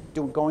see, we're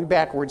going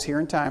backwards here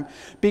in time,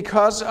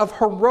 because of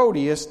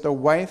Herodias, the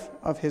wife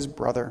of his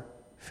brother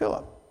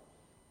Philip.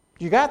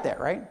 You got that,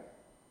 right?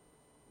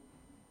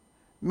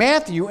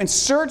 Matthew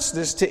inserts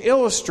this to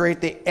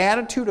illustrate the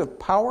attitude of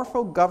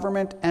powerful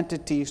government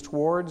entities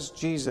towards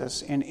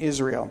Jesus in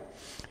Israel.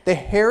 The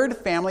Herod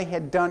family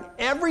had done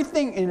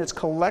everything in its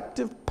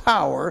collective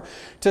power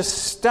to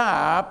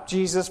stop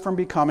Jesus from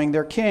becoming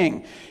their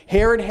king.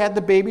 Herod had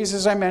the babies,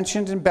 as I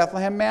mentioned, in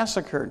Bethlehem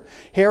massacred.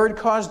 Herod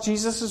caused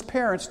Jesus'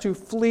 parents to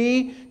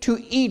flee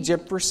to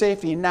Egypt for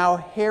safety. Now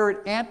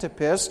Herod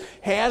Antipas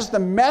has the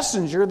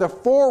messenger, the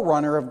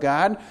forerunner of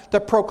God, the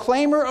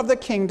proclaimer of the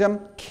kingdom,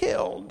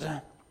 killed.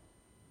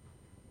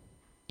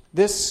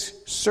 This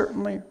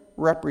certainly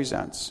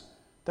represents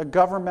the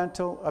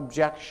governmental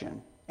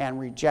objection and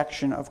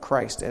rejection of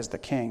Christ as the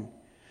king.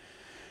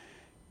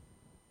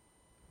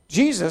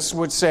 Jesus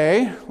would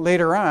say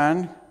later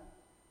on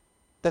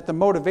that the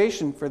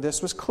motivation for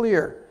this was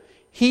clear.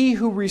 He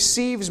who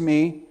receives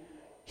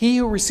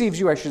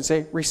you, I should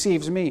say,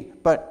 receives me.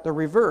 But the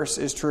reverse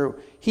is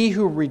true. He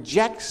who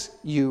rejects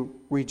you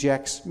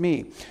rejects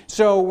me.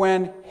 So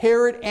when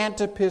Herod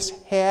Antipas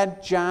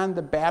had John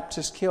the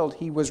Baptist killed,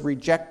 he was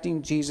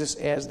rejecting Jesus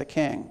as the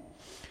king.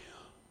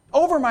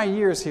 Over my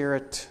years here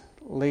at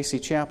Lacey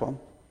Chapel,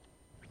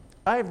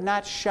 I have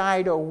not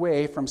shied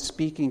away from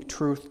speaking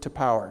truth to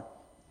power.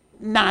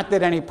 Not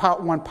that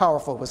anyone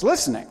powerful was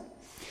listening.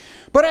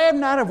 But I have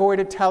not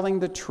avoided telling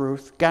the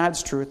truth,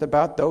 God's truth,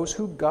 about those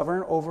who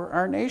govern over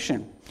our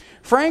nation.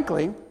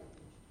 Frankly,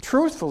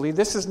 truthfully,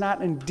 this has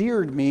not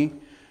endeared me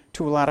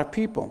to a lot of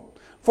people.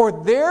 For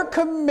their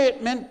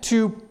commitment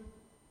to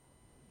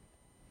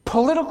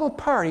political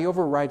party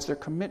overrides their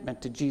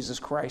commitment to Jesus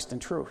Christ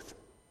and truth.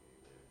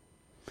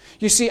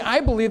 You see,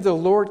 I believe the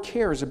Lord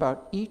cares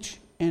about each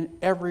and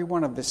every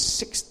one of the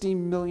 60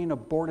 million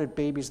aborted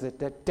babies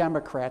that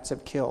Democrats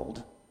have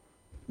killed,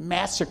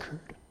 massacred.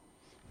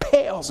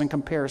 Pales in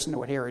comparison to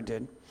what Herod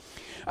did.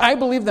 I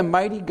believe the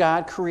mighty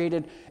God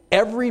created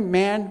every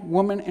man,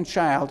 woman, and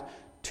child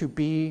to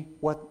be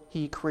what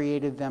he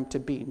created them to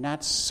be,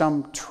 not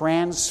some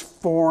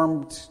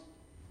transformed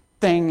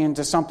thing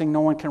into something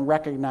no one can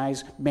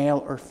recognize,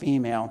 male or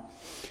female.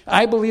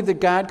 I believe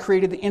that God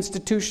created the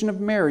institution of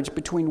marriage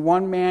between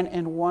one man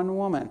and one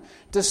woman,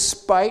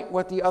 despite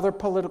what the other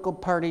political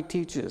party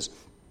teaches.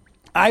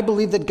 I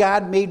believe that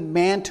God made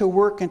man to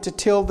work and to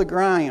till the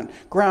ground,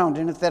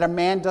 and if that a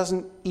man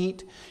doesn't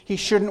eat, he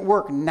shouldn't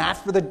work. Not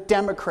for the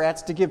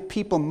Democrats to give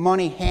people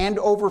money hand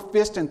over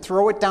fist and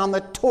throw it down the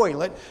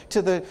toilet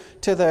to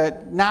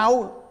the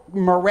now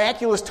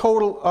miraculous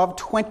total of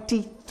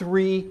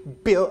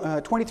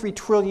 $23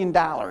 trillion.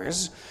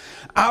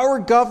 Our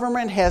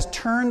government has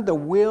turned the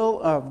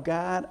will of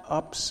God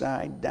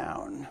upside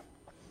down.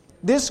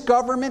 This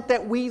government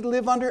that we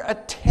live under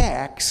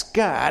attacks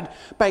God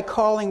by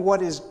calling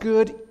what is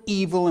good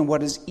evil and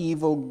what is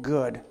evil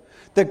good.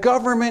 The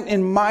government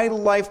in my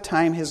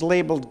lifetime has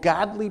labeled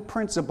godly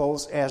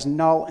principles as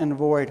null and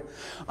void.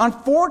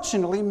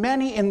 Unfortunately,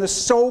 many in the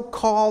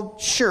so-called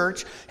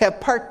church have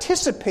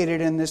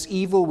participated in this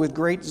evil with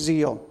great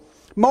zeal.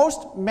 Most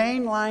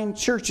mainline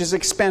churches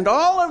expend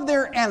all of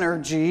their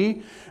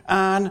energy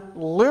on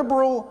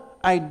liberal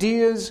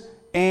ideas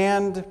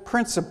and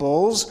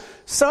principles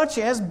such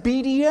as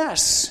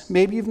BDS.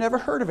 Maybe you've never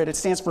heard of it. It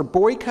stands for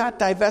Boycott,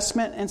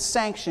 Divestment, and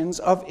Sanctions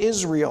of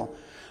Israel.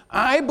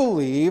 I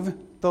believe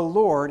the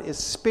Lord is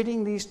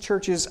spitting these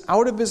churches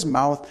out of his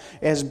mouth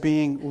as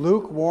being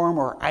lukewarm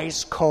or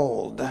ice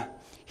cold.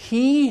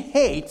 He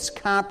hates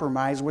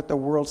compromise with the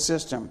world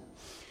system.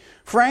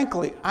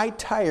 Frankly, I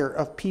tire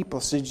of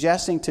people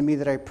suggesting to me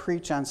that I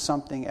preach on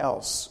something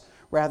else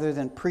rather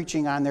than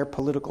preaching on their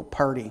political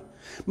party.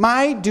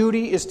 My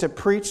duty is to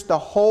preach the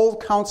whole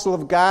counsel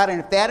of God,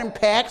 and if that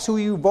impacts who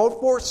you vote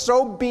for,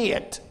 so be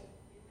it.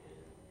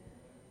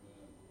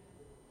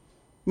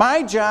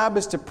 My job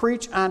is to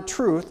preach on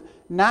truth,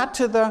 not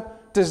to the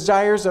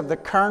desires of the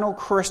carnal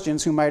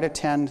Christians who might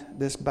attend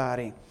this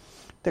body.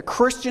 The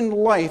Christian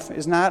life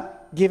is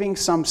not giving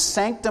some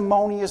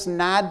sanctimonious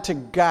nod to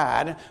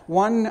God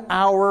 1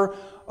 hour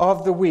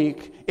of the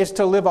week. It's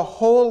to live a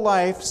whole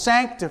life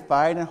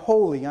sanctified and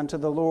holy unto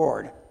the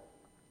Lord.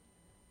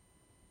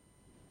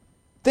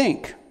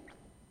 Think,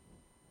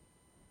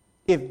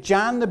 if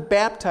John the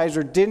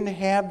Baptizer didn't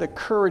have the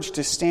courage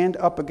to stand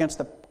up against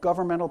the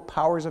governmental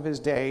powers of his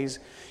days,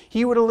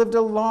 he would have lived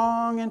a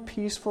long and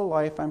peaceful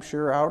life, I'm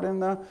sure, out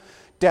in the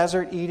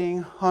desert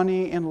eating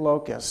honey and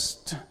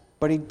locusts.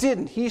 But he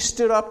didn't. He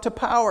stood up to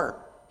power.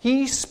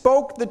 He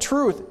spoke the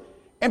truth,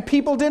 and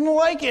people didn't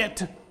like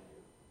it.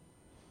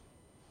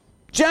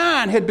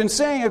 John had been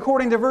saying,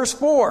 according to verse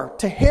 4,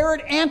 to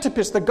Herod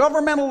Antipas, the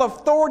governmental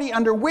authority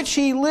under which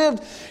he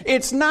lived,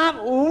 it's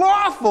not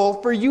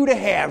lawful for you to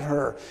have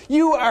her.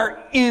 You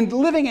are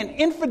living in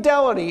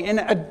infidelity, in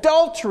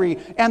adultery,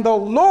 and the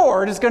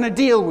Lord is going to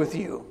deal with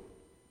you.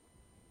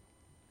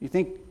 You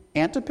think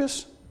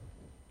Antipas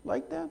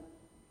liked that?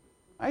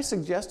 I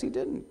suggest he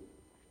didn't.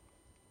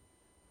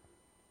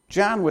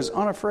 John was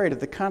unafraid of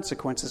the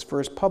consequences for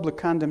his public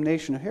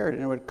condemnation of Herod,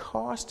 and it would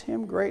cost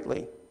him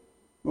greatly.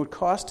 It would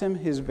cost him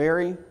his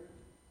very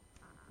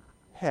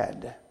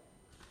head.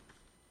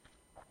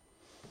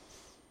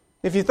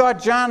 If you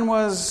thought John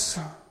was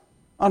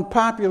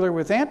unpopular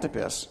with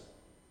Antipas,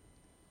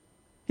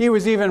 he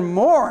was even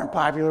more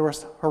unpopular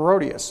with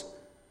Herodias.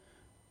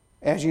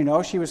 As you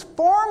know, she was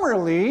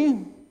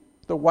formerly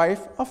the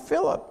wife of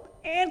Philip,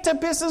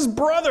 Antipas's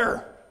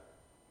brother.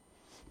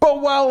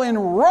 But while in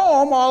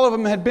Rome, all of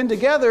them had been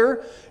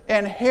together,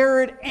 and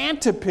Herod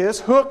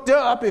Antipas hooked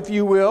up, if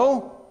you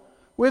will,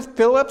 with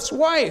Philip's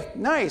wife.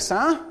 Nice,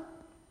 huh?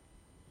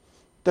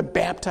 The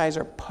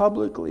baptizer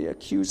publicly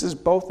accuses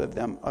both of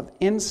them of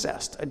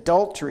incest,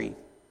 adultery,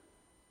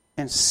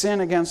 and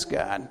sin against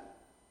God.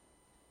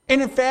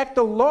 And in fact,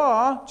 the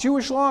law,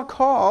 Jewish law,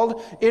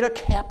 called it a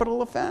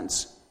capital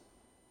offense.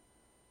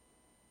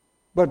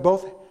 But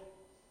both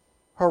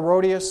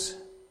Herodias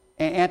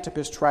and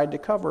Antipas tried to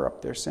cover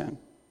up their sin.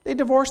 They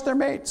divorced their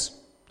mates.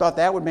 Thought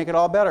that would make it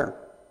all better.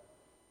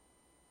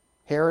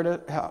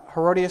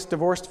 Herodias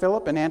divorced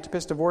Philip and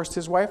Antipas divorced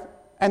his wife.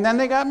 And then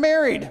they got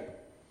married.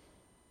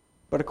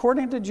 But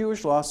according to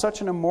Jewish law,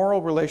 such an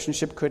immoral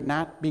relationship could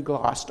not be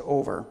glossed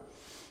over.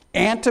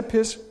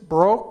 Antipas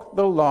broke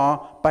the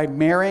law by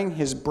marrying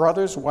his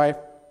brother's wife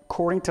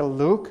according to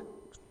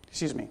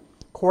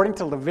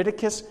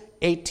Leviticus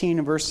 18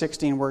 and verse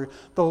 16, where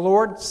the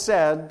Lord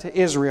said to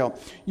Israel,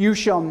 "You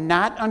shall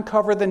not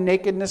uncover the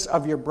nakedness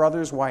of your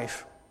brother's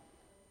wife.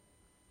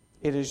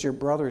 It is your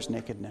brother's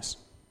nakedness."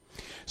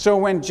 So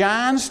when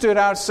John stood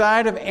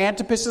outside of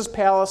Antipas's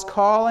palace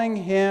calling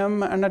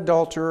him an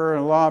adulterer,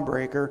 a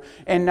lawbreaker,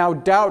 and no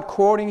doubt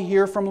quoting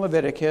here from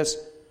Leviticus,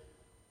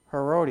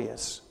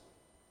 Herodias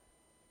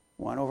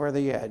went over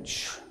the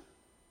edge.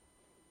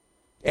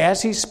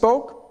 As he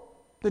spoke,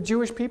 the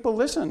Jewish people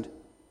listened.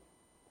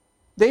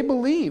 They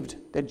believed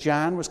that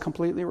John was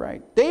completely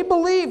right. They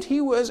believed he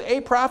was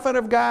a prophet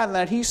of God and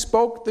that he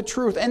spoke the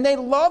truth. And they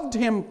loved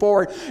him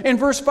for it. In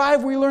verse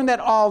 5, we learn that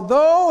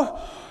although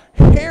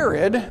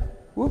Herod...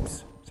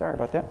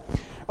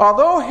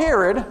 Although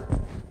Herod...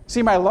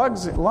 See, my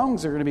lungs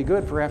are going to be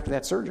good for after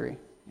that surgery.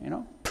 You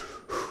know?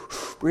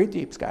 Breathe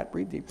deep, Scott.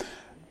 Breathe deep.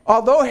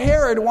 Although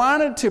Herod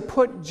wanted to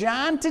put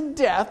John to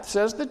death,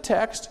 says the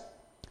text,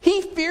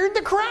 he feared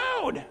the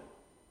crowd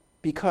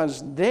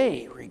because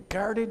they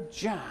regarded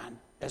John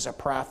as a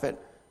prophet.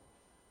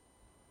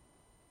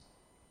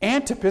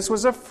 Antipas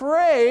was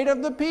afraid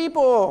of the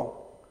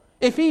people.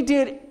 If he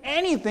did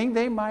anything,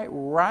 they might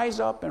rise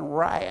up and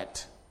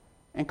riot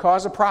and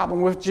cause a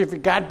problem, which if he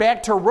got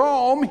back to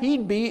Rome,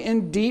 he'd be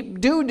in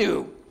deep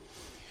doo-doo.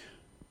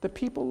 The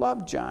people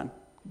loved John.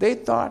 They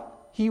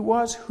thought he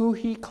was who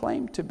he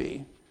claimed to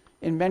be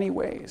in many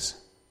ways.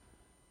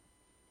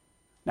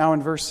 Now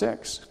in verse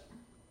 6,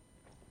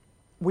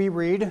 we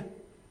read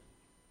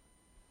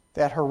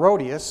that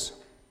Herodias,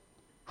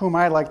 whom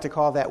I like to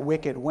call that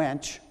wicked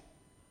wench,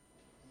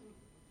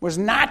 was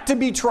not to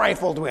be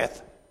trifled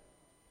with.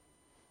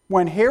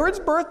 When Herod's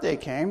birthday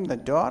came, the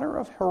daughter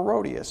of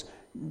Herodias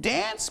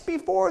danced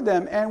before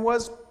them,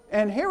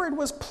 and Herod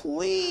was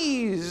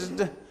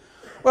pleased.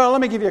 Well, let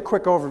me give you a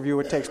quick overview of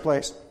what takes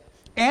place.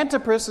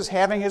 Antipas is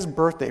having his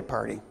birthday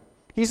party.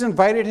 He's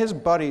invited his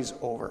buddies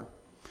over.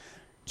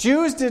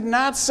 Jews did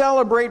not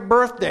celebrate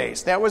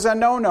birthdays. That was a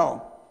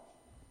no-no.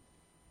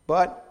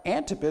 But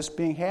Antipas,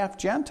 being half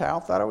Gentile,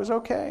 thought it was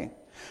okay.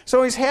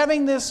 So he's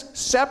having this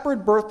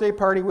separate birthday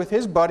party with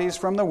his buddies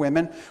from the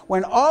women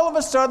when all of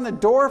a sudden the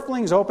door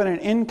flings open and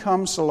in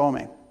comes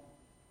Salome.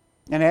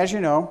 And as you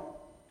know,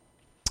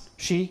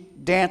 she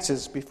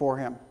dances before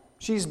him.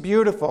 She's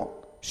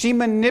beautiful. She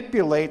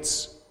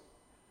manipulates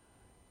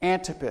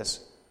Antipas.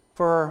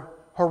 For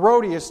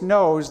Herodias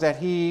knows that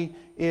he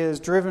is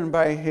driven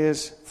by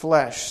his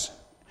flesh.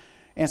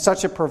 And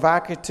such a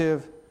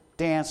provocative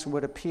dance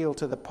would appeal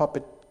to the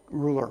puppet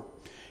ruler.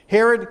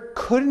 Herod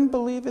couldn't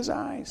believe his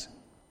eyes.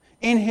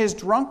 In his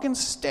drunken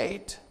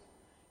state,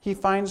 he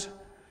finds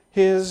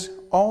his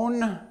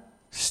own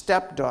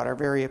stepdaughter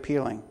very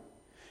appealing.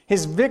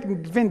 His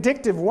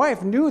vindictive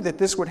wife knew that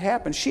this would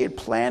happen. She had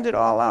planned it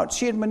all out.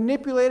 She had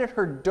manipulated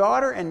her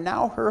daughter and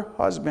now her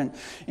husband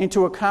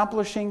into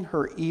accomplishing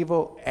her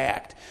evil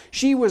act.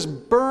 She was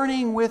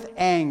burning with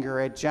anger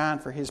at John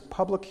for his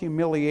public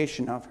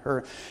humiliation of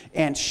her,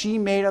 and she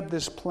made up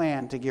this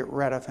plan to get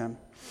rid of him.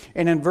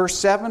 And in verse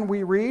 7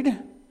 we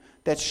read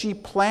that she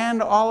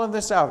planned all of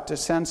this out to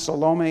send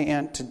Salome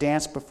in to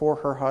dance before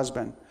her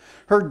husband.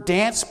 Her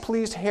dance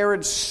pleased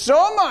Herod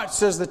so much,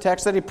 says the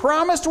text, that he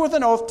promised with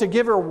an oath to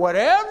give her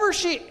whatever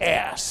she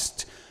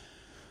asked.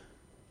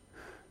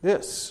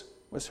 This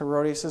was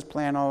Herodias'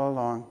 plan all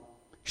along.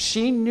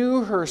 She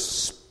knew her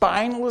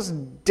spineless,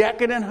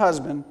 decadent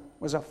husband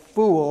was a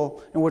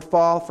fool and would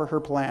fall for her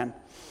plan.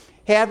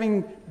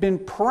 Having been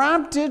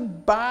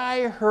prompted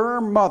by her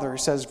mother,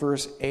 says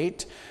verse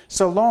 8,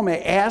 Salome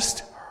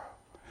asked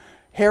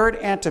Herod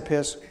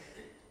Antipas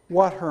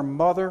what her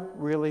mother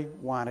really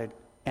wanted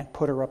and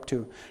put her up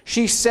to.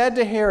 She said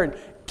to Herod,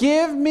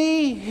 "Give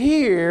me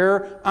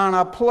here on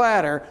a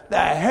platter the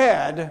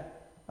head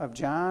of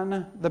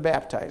John the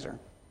Baptizer."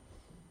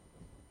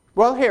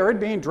 Well, Herod,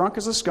 being drunk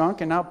as a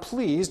skunk and now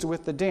pleased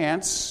with the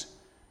dance,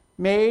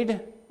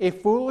 made a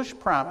foolish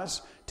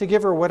promise to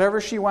give her whatever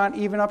she wanted,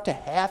 even up to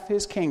half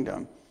his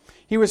kingdom.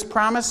 He was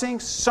promising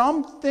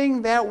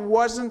something that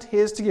wasn't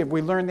his to give.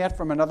 We learned that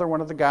from another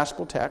one of the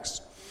gospel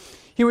texts.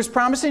 He was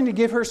promising to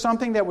give her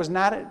something that was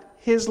not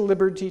his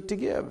liberty to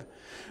give.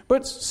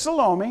 But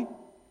Salome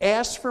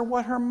asked for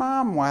what her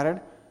mom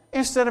wanted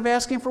instead of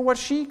asking for what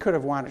she could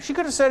have wanted. She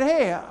could have said,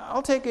 hey,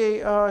 I'll take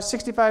a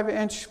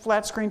 65-inch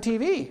flat-screen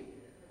TV,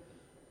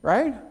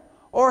 right?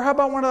 Or how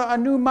about a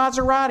new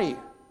Maserati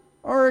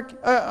or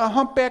a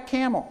humpback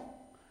camel?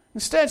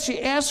 Instead,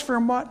 she asked for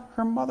what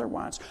her mother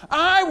wants.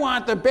 I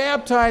want the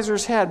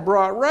baptizer's head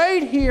brought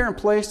right here and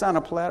placed on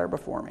a platter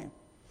before me.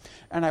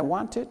 And I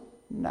want it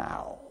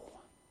now.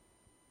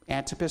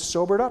 Antipas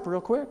sobered up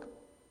real quick.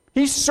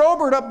 He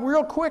sobered up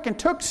real quick and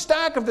took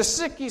stock of the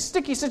sticky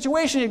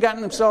situation he'd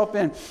gotten himself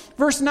in.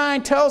 Verse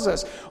 9 tells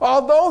us,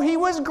 although he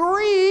was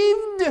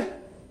grieved,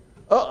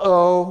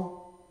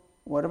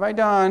 what have I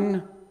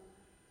done?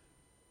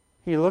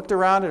 He looked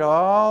around at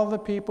all the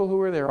people who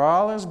were there,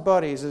 all his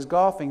buddies, his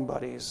golfing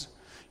buddies,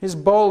 his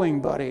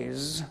bowling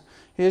buddies,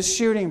 his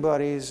shooting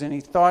buddies, and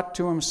he thought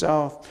to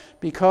himself,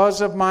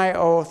 because of my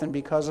oath and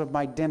because of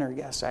my dinner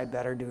guests, I'd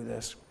better do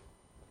this.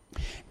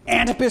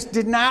 Antipas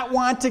did not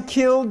want to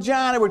kill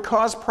John. It would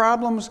cause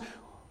problems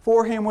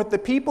for him with the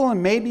people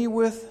and maybe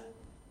with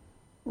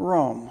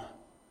Rome.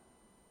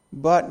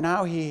 But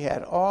now he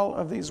had all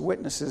of these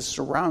witnesses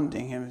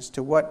surrounding him as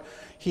to what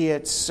he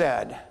had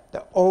said,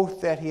 the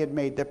oath that he had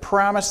made, the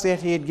promise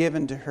that he had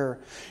given to her.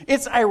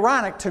 It's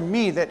ironic to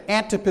me that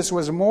Antipas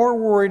was more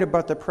worried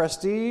about the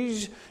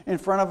prestige in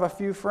front of a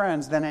few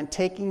friends than in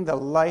taking the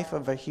life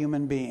of a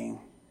human being.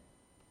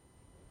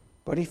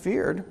 But he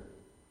feared,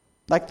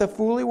 like the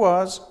fool he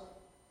was,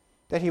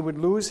 that he would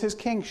lose his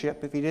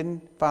kingship if he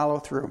didn't follow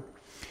through.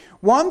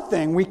 One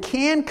thing we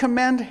can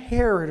commend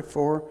Herod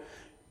for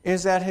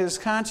is that his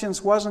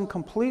conscience wasn't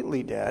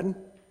completely dead,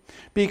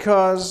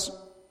 because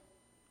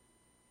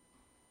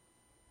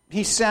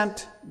he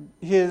sent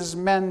his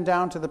men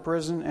down to the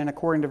prison, and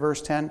according to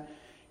verse 10,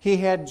 he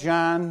had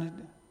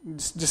John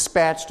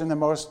dispatched in the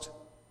most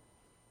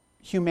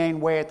humane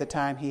way at the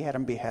time. He had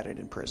him beheaded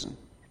in prison.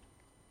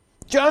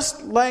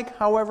 Just like,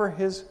 however,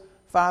 his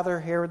father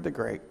Herod the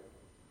Great,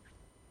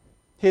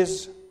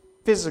 his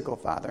physical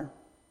father,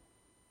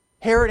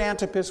 Herod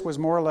Antipas was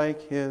more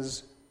like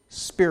his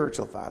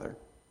spiritual father.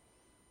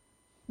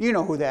 You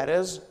know who that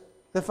is.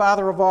 The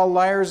father of all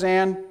liars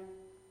and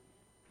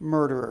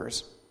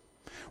murderers.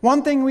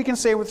 One thing we can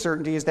say with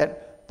certainty is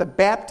that the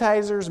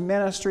baptizer's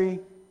ministry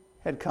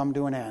had come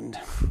to an end.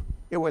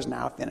 It was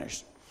now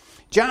finished.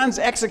 John's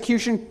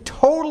execution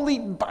totally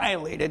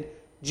violated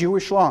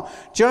Jewish law,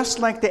 just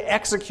like the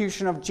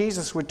execution of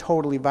Jesus would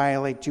totally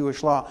violate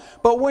Jewish law.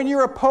 But when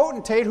you're a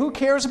potentate, who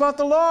cares about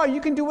the law? You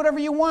can do whatever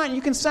you want.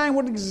 You can sign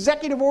what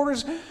executive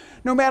orders,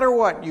 no matter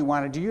what you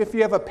want to do. If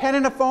you have a pen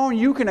and a phone,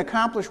 you can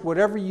accomplish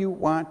whatever you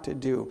want to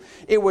do.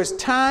 It was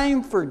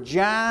time for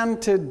John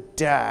to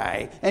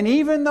die. And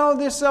even though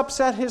this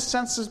upset his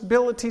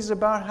sensibilities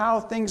about how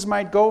things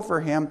might go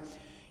for him,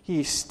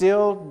 he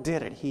still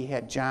did it. He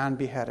had John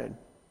beheaded.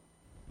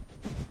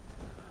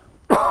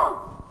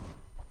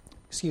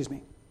 Excuse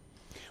me.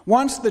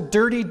 Once the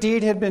dirty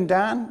deed had been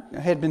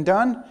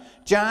done,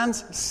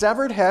 John's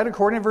severed head,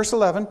 according to verse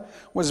 11,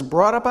 was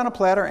brought up on a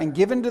platter and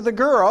given to the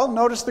girl.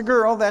 Notice the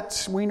girl,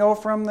 that we know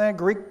from the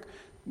Greek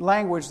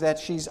language that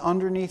she's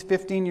underneath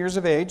 15 years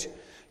of age.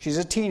 She's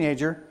a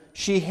teenager.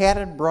 She had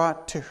it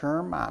brought to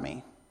her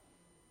mommy.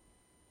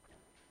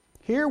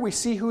 Here we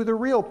see who the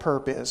real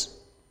perp is.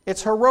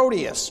 It's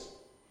Herodias.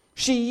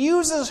 She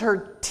uses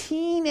her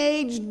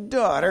teenage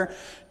daughter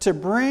to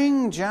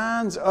bring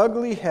John's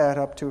ugly head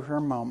up to her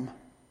mom.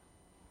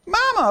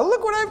 Mama,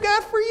 look what I've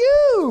got for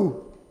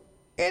you.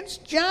 It's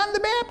John the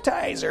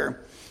Baptizer.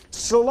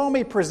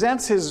 Salome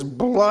presents his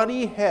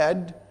bloody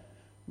head,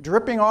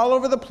 dripping all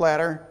over the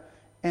platter,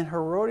 and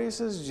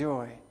Herodias'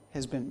 joy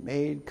has been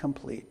made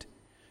complete.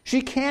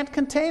 She can't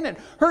contain it.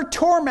 Her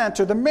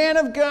tormentor, the man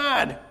of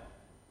God,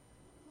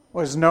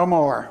 was no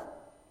more.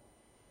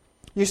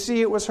 You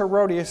see, it was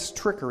Herodias'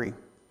 trickery,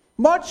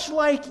 much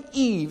like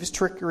Eve's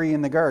trickery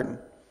in the garden,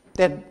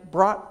 that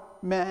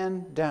brought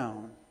man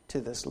down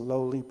to this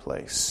lowly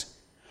place.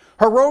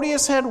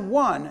 Herodias had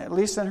won, at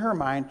least in her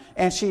mind,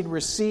 and she'd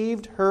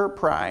received her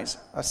prize,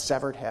 a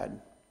severed head.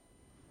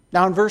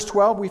 Now in verse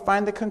 12, we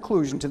find the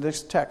conclusion to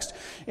this text,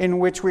 in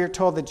which we are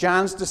told that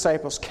John's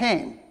disciples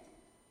came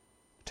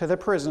to the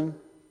prison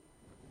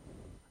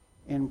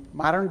in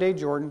modern-day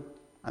Jordan,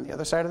 on the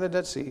other side of the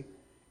Dead Sea,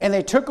 and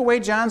they took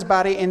away John's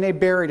body and they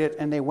buried it,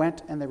 and they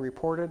went and they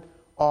reported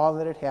all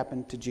that had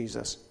happened to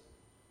Jesus.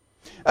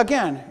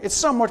 Again, it's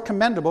somewhat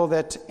commendable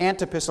that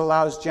Antipas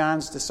allows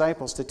John's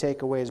disciples to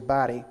take away his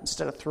body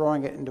instead of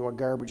throwing it into a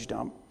garbage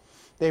dump.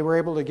 They were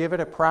able to give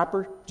it a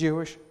proper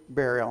Jewish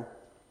burial.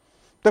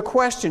 The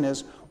question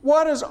is,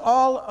 what does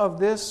all of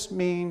this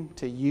mean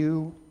to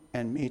you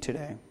and me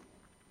today?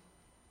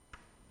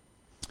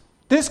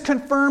 This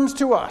confirms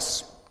to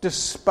us,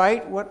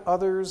 despite what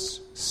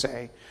others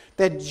say,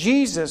 that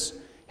Jesus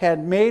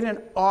had made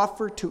an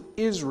offer to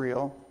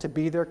Israel to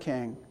be their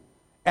king,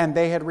 and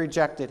they had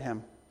rejected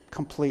him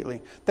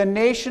completely. The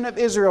nation of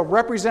Israel,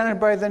 represented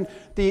by the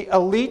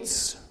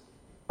elites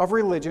of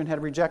religion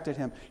had rejected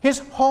him. His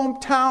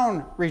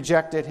hometown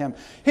rejected him.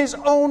 His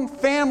own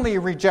family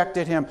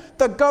rejected him.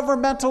 The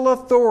governmental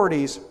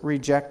authorities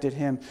rejected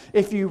him.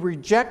 If you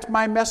reject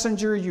my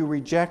messenger, you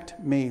reject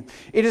me.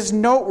 It is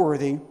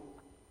noteworthy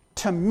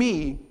to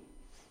me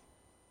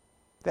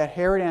that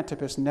Herod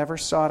Antipas never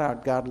sought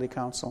out godly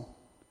counsel.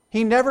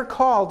 He never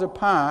called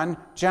upon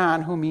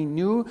John, whom he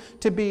knew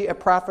to be a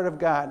prophet of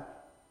God,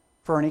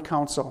 for any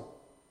counsel.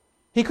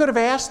 He could have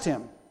asked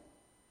him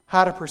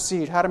how to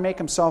proceed, how to make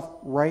himself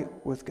right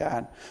with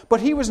God.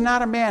 But he was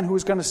not a man who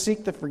was going to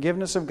seek the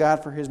forgiveness of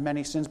God for his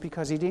many sins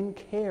because he didn't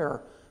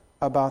care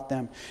about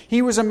them.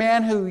 He was a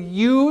man who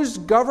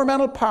used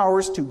governmental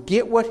powers to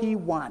get what he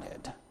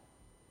wanted.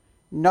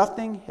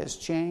 Nothing has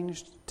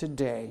changed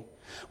today.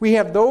 We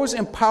have those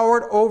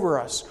empowered over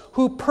us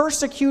who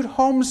persecute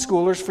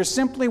homeschoolers for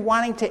simply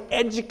wanting to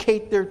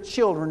educate their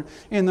children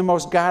in the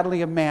most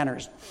godly of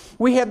manners.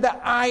 We have the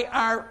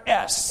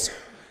IRS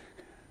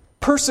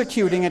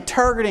persecuting and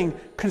targeting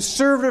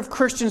conservative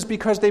Christians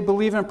because they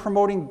believe in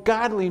promoting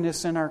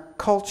godliness in our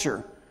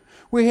culture.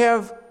 We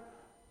have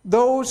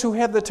those who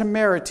have the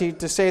temerity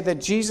to say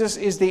that Jesus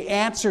is the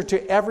answer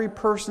to every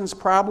person's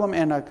problem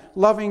and a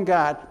loving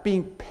God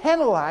being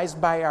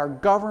penalized by our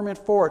government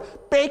for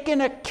it.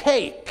 Baking a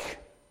cake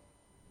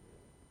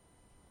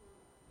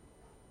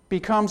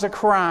becomes a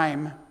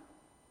crime.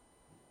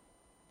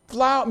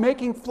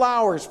 Making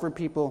flowers for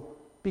people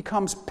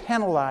becomes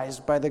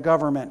penalized by the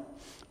government.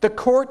 The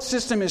court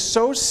system is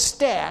so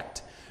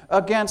stacked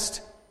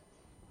against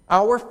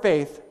our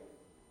faith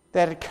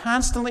that it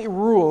constantly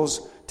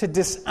rules to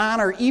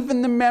dishonor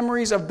even the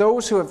memories of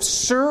those who have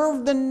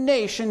served the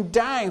nation,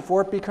 dying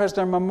for it because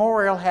their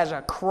memorial has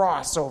a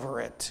cross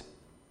over it.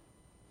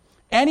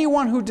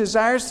 Anyone who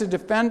desires to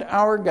defend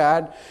our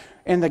God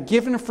and the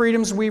given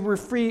freedoms we've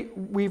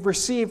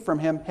received from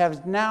him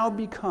has now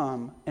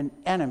become an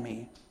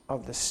enemy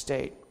of the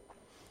state.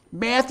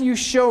 Matthew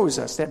shows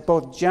us that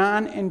both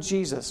John and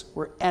Jesus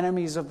were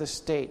enemies of the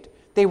state.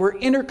 They were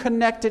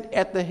interconnected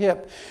at the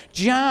hip.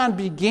 John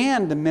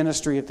began the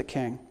ministry of the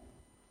king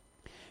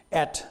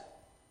at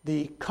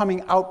the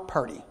coming out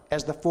party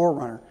as the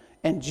forerunner,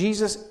 and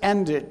Jesus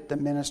ended the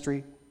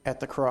ministry at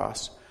the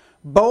cross.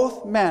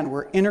 Both men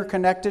were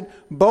interconnected.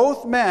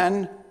 Both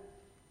men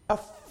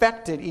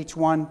affected each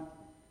one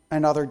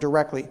another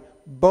directly.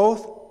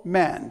 Both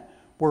men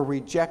were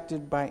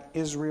rejected by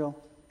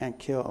Israel and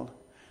killed.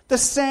 The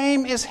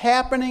same is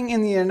happening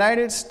in the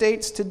United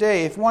States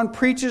today. If one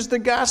preaches the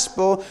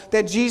gospel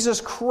that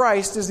Jesus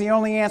Christ is the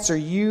only answer,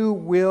 you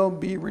will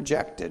be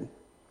rejected.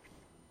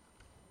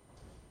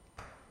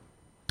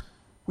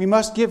 We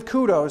must give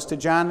kudos to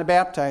John the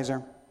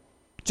Baptizer.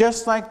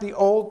 Just like the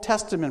Old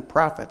Testament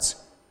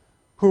prophets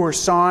who were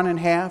sawn in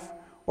half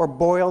or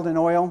boiled in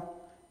oil,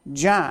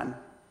 John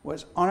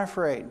was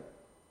unafraid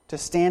to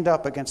stand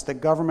up against the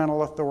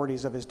governmental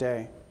authorities of his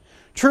day.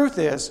 Truth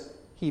is,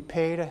 he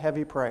paid a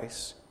heavy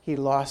price. He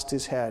lost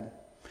his head.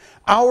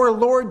 Our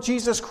Lord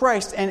Jesus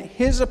Christ and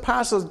his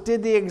apostles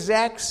did the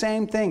exact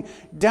same thing,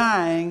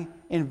 dying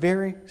in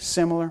very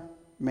similar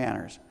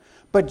manners.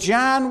 But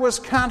John was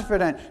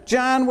confident.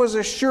 John was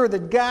assured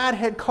that God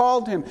had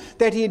called him,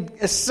 that he had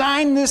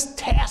assigned this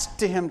task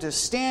to him to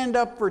stand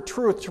up for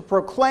truth, to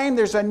proclaim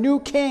there's a new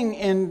king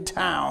in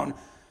town,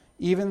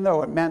 even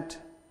though it meant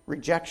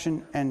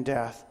rejection and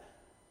death.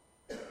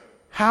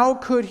 How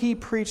could he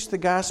preach the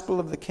gospel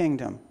of the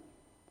kingdom?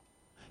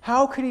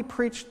 How could he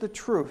preach the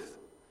truth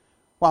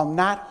while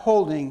not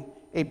holding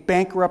a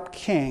bankrupt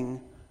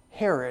king,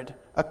 Herod,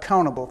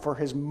 accountable for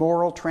his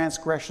moral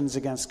transgressions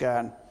against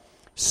God?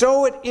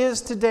 So it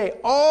is today.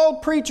 All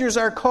preachers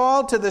are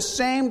called to the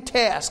same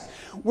task.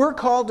 We're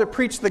called to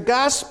preach the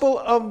gospel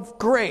of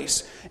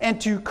grace and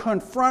to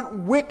confront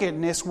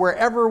wickedness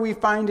wherever we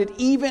find it,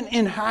 even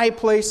in high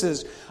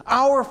places.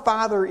 Our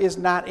Father is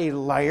not a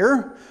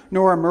liar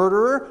nor a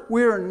murderer.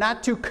 We are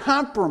not to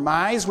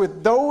compromise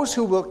with those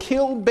who will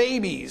kill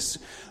babies.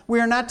 We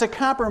are not to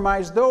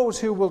compromise those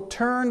who will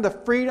turn the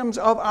freedoms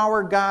of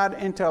our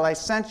God into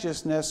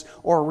licentiousness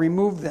or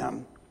remove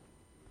them.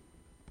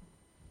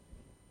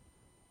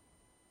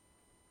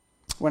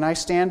 When I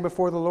stand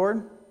before the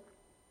Lord,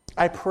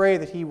 I pray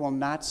that he will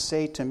not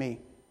say to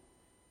me,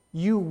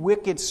 "You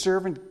wicked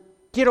servant,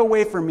 get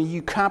away from me,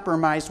 you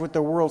compromised with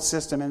the world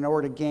system in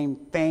order to gain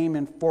fame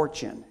and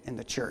fortune in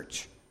the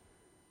church."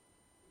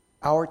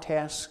 Our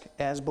task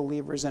as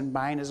believers and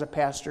mine as a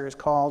pastor is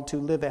called to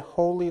live a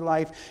holy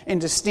life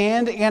and to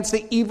stand against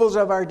the evils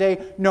of our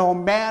day no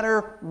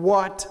matter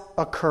what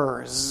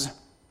occurs.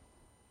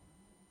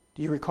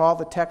 Do you recall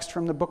the text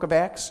from the book of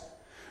Acts?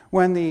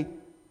 When the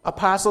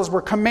apostles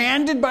were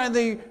commanded by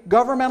the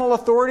governmental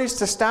authorities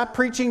to stop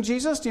preaching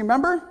Jesus. Do you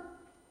remember?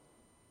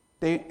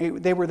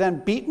 They were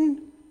then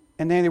beaten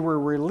and then they were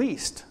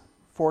released,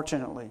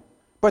 fortunately.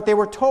 But they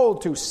were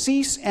told to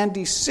cease and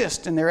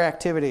desist in their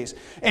activities.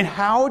 And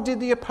how did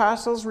the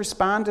apostles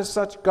respond to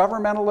such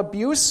governmental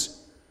abuse?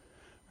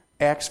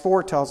 Acts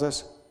 4 tells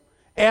us,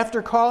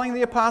 After calling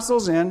the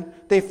apostles in,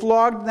 they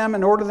flogged them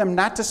and ordered them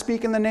not to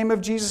speak in the name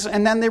of Jesus,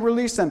 and then they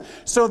released them.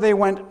 So they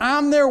went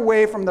on their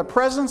way from the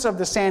presence of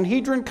the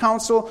Sanhedrin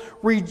council,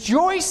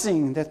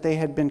 rejoicing that they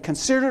had been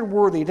considered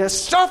worthy to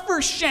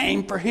suffer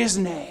shame for his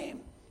name.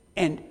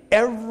 And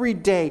every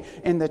day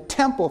in the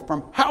temple,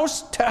 from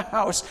house to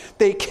house,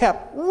 they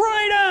kept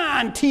right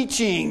on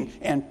teaching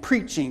and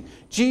preaching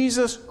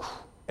Jesus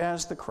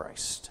as the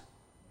Christ.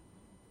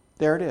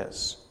 There it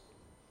is.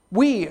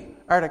 We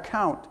are to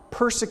count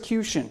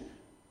persecution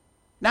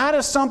not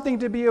as something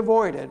to be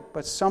avoided,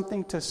 but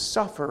something to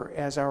suffer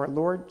as our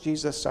Lord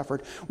Jesus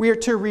suffered. We are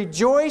to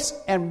rejoice,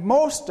 and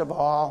most of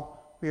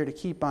all, we are to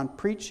keep on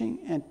preaching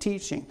and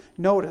teaching.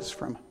 Notice,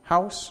 from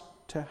house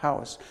to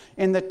house,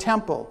 in the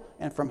temple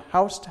and from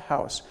house to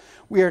house,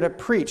 we are to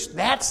preach.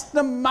 That's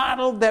the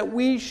model that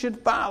we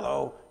should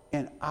follow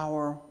in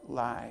our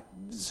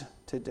lives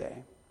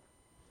today.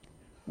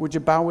 Would you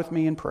bow with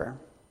me in prayer?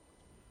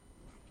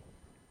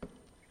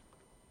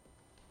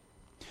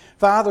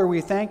 Father, we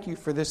thank you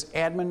for this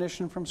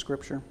admonition from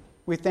Scripture.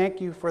 We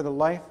thank you for the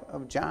life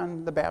of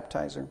John the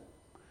Baptizer,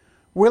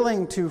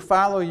 willing to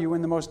follow you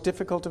in the most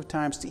difficult of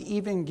times, to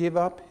even give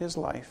up his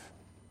life.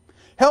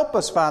 Help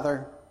us,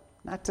 Father,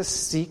 not to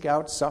seek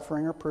out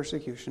suffering or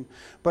persecution,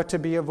 but to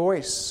be a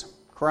voice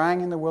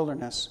crying in the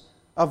wilderness,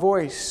 a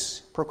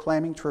voice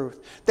proclaiming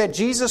truth, that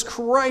Jesus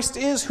Christ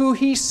is who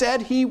he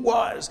said he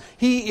was.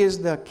 He is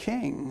the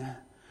King,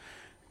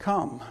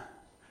 come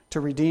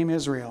to redeem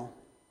Israel.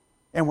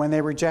 And when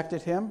they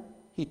rejected him,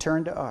 he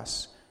turned to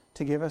us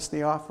to give us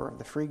the offer of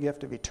the free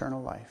gift of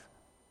eternal life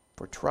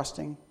for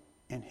trusting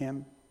in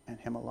him and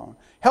him alone.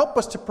 Help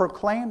us to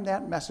proclaim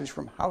that message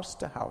from house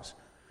to house,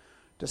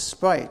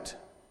 despite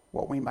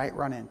what we might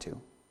run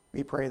into.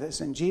 We pray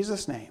this in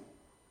Jesus' name.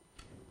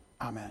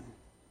 Amen.